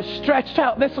mercy has stretched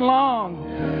out this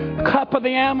long. The cup of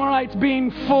the Amorites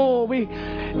being full. We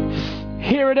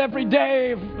hear it every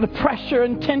day, the pressure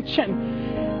and tension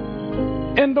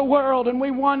in the world, and we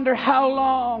wonder how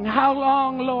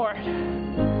long, Lord.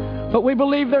 But we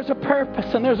believe there's a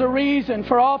purpose and there's a reason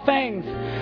for all things.